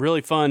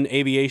 really fun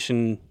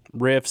aviation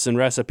riffs and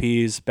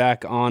recipes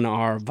back on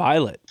our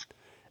Violet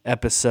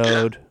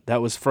episode. That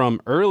was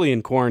from early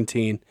in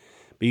quarantine.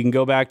 But you can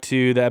go back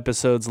to the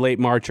episodes late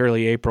March,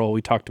 early April.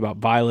 We talked about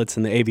violets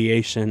and the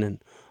aviation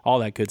and all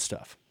that good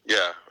stuff.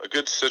 Yeah, a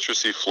good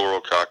citrusy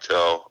floral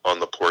cocktail on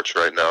the porch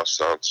right now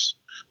sounds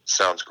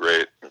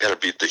great. Gotta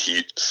beat the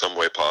heat some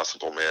way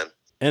possible, man.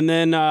 And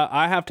then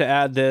I have to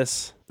add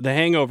this, the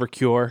hangover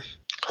cure.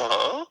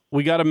 Huh?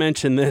 We got to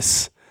mention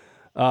this.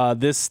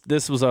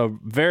 This was a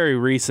very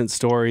recent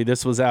story.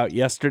 This was out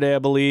yesterday, I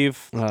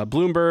believe.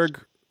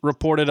 Bloomberg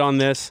reported on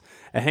this.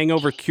 A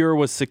hangover cure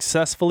was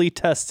successfully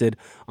tested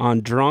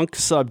on drunk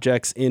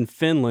subjects in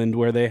Finland,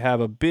 where they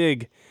have a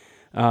big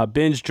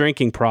binge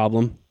drinking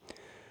problem.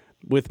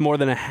 With more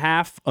than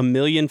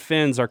 500,000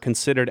 Finns are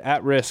considered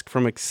at risk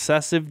from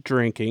excessive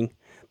drinking.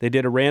 They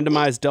did a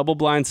randomized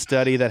double-blind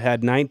study that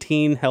had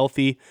 19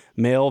 healthy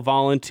male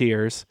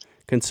volunteers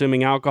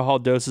consuming alcohol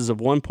doses of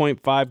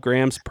 1.5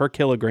 grams per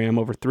kilogram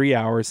over 3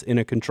 hours in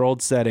a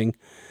controlled setting,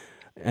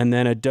 and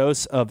then a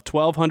dose of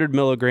 1,200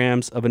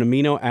 milligrams of an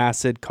amino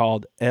acid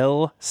called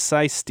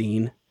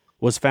L-cysteine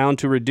was found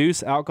to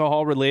reduce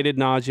alcohol-related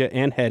nausea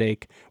and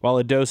headache, while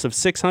a dose of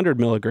 600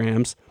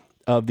 milligrams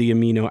of the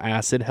amino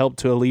acid helped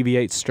to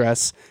alleviate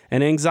stress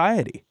and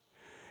anxiety.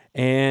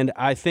 And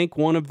I think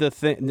one of the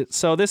things,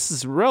 so this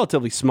is a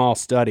relatively small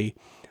study,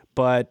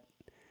 but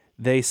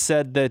they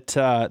said that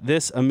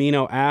this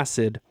amino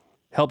acid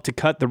helped to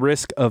cut the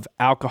risk of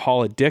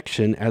alcohol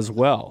addiction as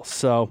well.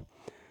 So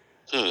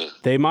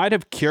they might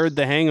have cured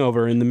the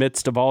hangover in the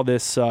midst of all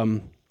this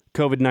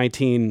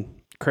COVID-19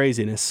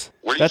 craziness.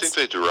 Where do you think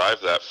they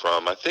derived that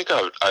from? I think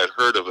I had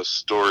heard of a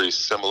story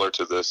similar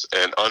to this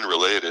and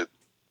unrelated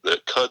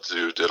that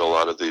kudzu did a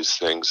lot of these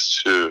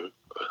things too.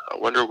 I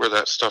wonder where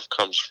that stuff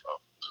comes from.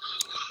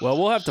 Well,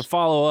 we'll have to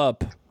follow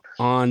up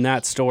on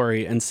that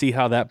story and see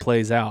how that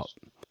plays out.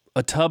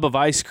 A tub of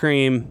ice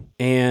cream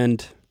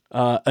and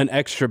an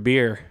extra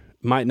beer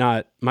might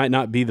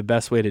not be the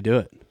best way to do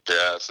it.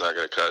 Yeah, it's not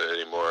going to cut it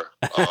anymore.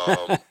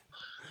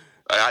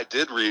 I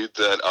did read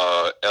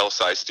that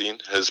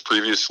L-cysteine has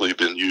previously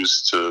been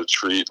used to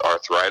treat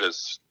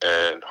arthritis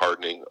and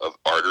hardening of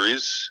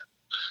arteries,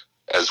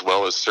 as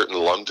well as certain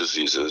lung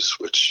diseases,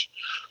 which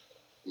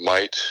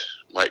might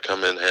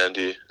come in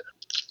handy.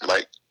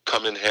 Might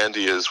come in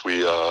handy as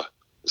we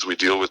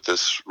deal with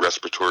this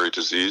respiratory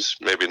disease.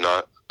 Maybe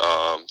not.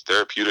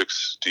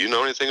 Therapeutics. Do you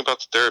know anything about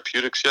the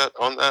therapeutics yet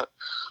on that?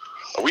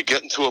 Are we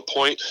getting to a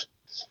point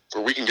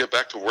where we can get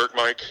back to work,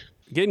 Mike?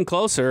 Getting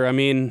closer. I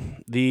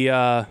mean,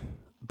 the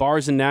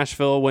bars in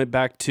Nashville went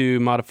back to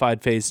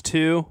modified phase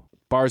 2.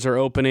 Bars are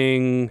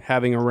opening,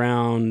 having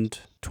around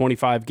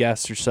 25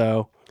 guests or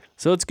so.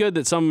 So it's good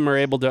that some of them are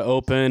able to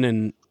open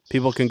and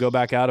people can go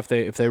back out if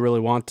they really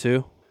want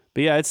to.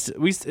 But yeah,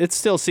 it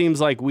still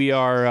seems like we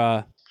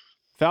are.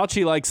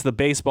 Fauci likes the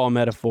baseball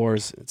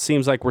metaphors. It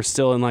seems like we're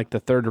still in like the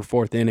third or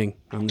fourth inning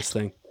on this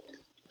thing.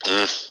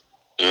 That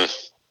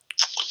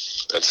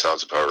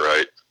sounds about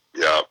right.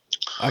 Yeah.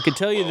 I can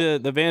tell you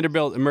the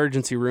Vanderbilt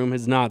emergency room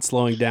is not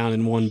slowing down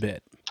in one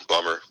bit.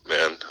 Bummer,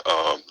 man.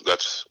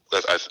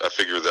 I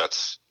figure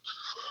that's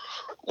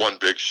one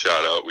big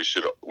shout out we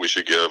should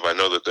give. I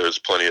know that there's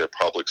plenty of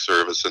public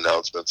service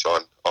announcements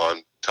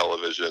on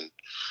television,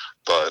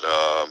 but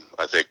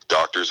I think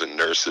doctors and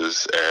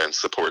nurses and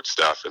support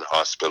staff in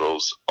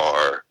hospitals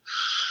are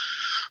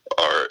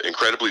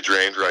incredibly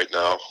drained right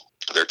now.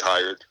 They're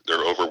tired,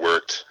 they're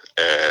overworked,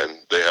 and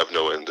they have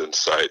no end in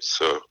sight.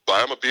 So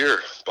buy them a beer,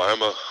 buy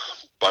them a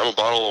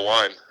bottle of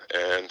wine,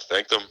 and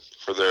thank them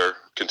for their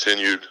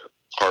continued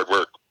hard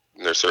work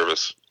and their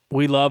service.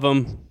 We love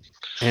them,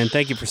 and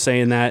thank you for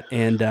saying that.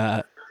 And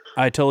I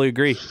totally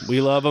agree.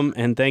 We love them,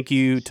 and thank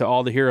you to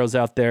all the heroes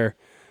out there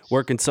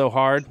working so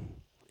hard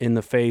in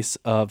the face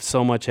of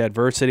so much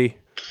adversity.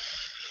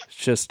 It's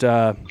just,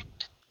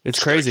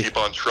 it's crazy. Keep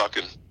on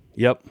trucking.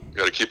 Yep.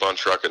 Got to keep on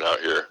trucking out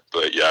here.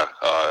 But yeah,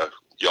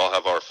 y'all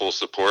have our full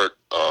support.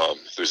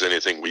 If there's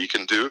anything we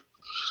can do,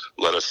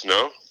 let us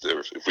know.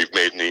 If we've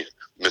made any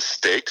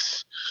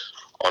mistakes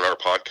on our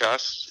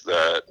podcast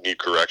that need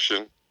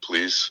correction,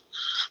 please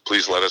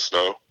let us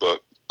know.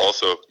 But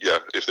also, yeah,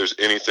 if there's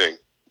anything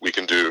we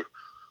can do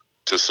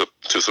to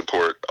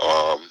support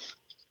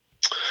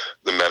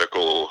the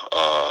medical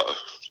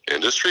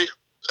industry,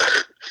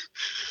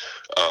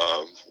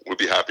 we'd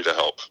be happy to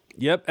help.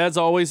 Yep. As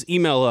always,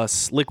 email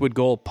us,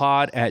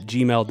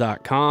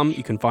 liquidgoldpod@gmail.com.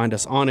 You can find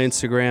us on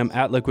Instagram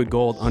at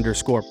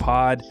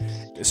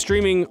liquidgold_pod.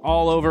 Streaming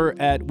all over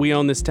at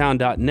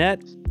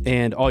weownthistown.net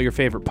and all your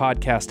favorite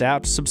podcast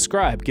apps.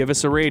 Subscribe, give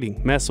us a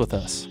rating, mess with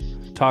us,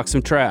 talk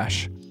some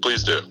trash.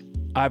 Please do.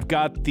 I've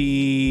got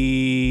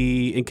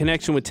in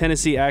connection with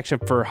Tennessee Action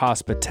for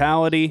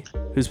Hospitality,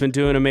 who's been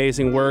doing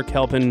amazing work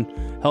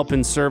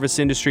helping service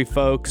industry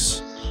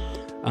folks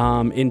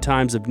in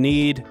times of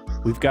need.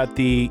 We've got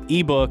the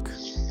ebook,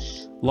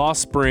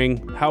 Lost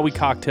Spring, How We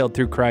Cocktailed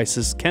Through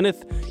Crisis.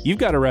 Kenneth, you've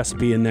got a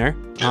recipe in there.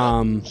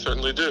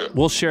 Certainly do.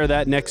 We'll share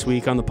that next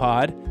week on the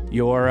pod.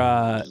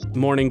 Your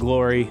morning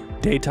glory,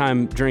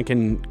 daytime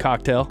drinking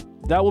cocktail.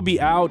 That will be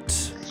out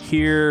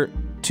here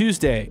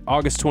Tuesday,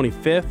 August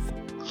 25th.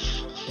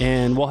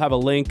 And we'll have a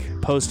link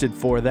posted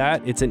for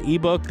that. It's an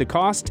ebook. The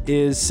cost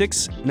is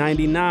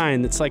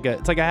 $6.99. It's like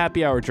a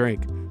happy hour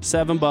drink.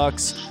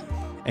 $7.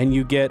 And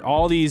you get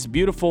all these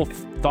beautiful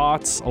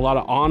thoughts, a lot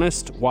of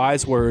honest,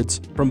 wise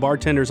words from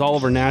bartenders all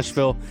over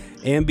Nashville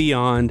and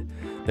beyond.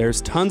 There's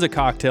tons of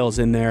cocktails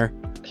in there.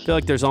 I feel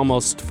like there's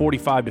almost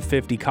 45 to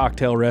 50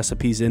 cocktail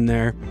recipes in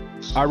there.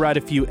 I write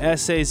a few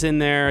essays in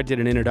there. I did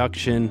an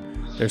introduction.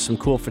 There's some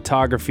cool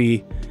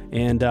photography.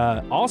 And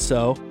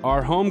also,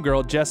 our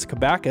homegirl, Jessica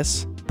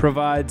Backus,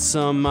 provides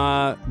some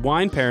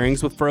wine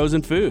pairings with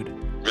frozen food.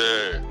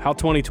 How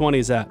 2020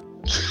 is that?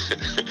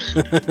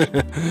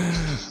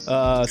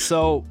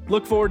 So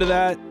look forward to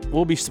that.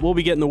 We'll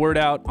be getting the word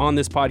out on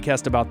this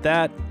podcast about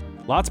that.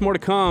 Lots more to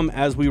come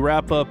as we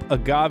wrap up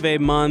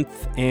Agave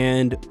Month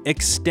and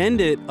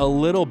extend it a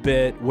little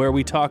bit, where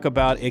we talk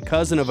about a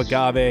cousin of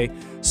Agave,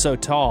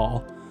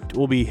 Sotol.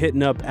 We'll be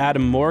hitting up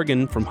Adam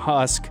Morgan from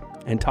Husk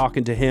and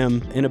talking to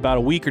him in about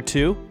a week or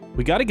two.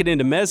 We got to get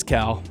into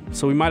Mezcal,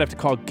 so we might have to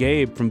call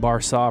Gabe from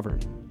Bar Sovereign.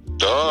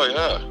 Oh,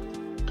 yeah.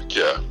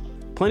 Yeah.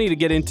 Plenty to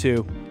get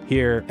into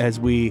here as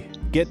we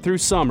get through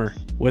summer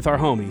with our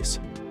homies.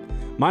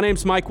 My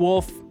name's Mike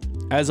Wolf.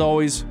 As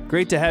always,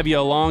 great to have you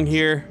along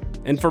here.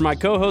 And for my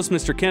co-host,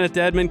 Mr. Kenneth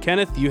Edmond.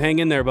 Kenneth, you hang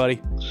in there, buddy.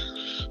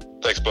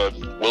 Thanks, bud.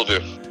 Will do.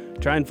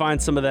 Try and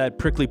find some of that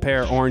prickly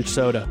pear orange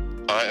soda.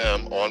 I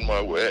am on my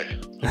way.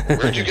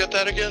 Where'd you get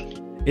that again?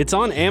 It's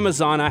on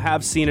Amazon. I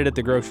have seen it at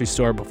the grocery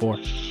store before.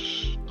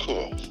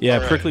 Cool. Yeah,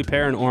 right. Prickly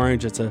pear and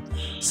orange. It's a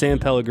San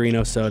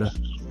Pellegrino soda.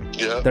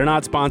 Yeah. They're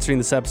not sponsoring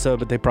this episode,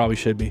 but they probably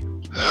should be.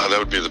 Yeah, that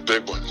would be the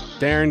big one.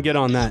 Darren, get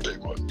on that. Big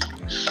one.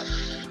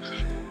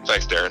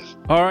 Thanks, Darren.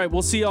 All right,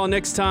 we'll see y'all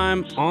next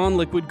time on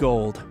Liquid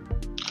Gold.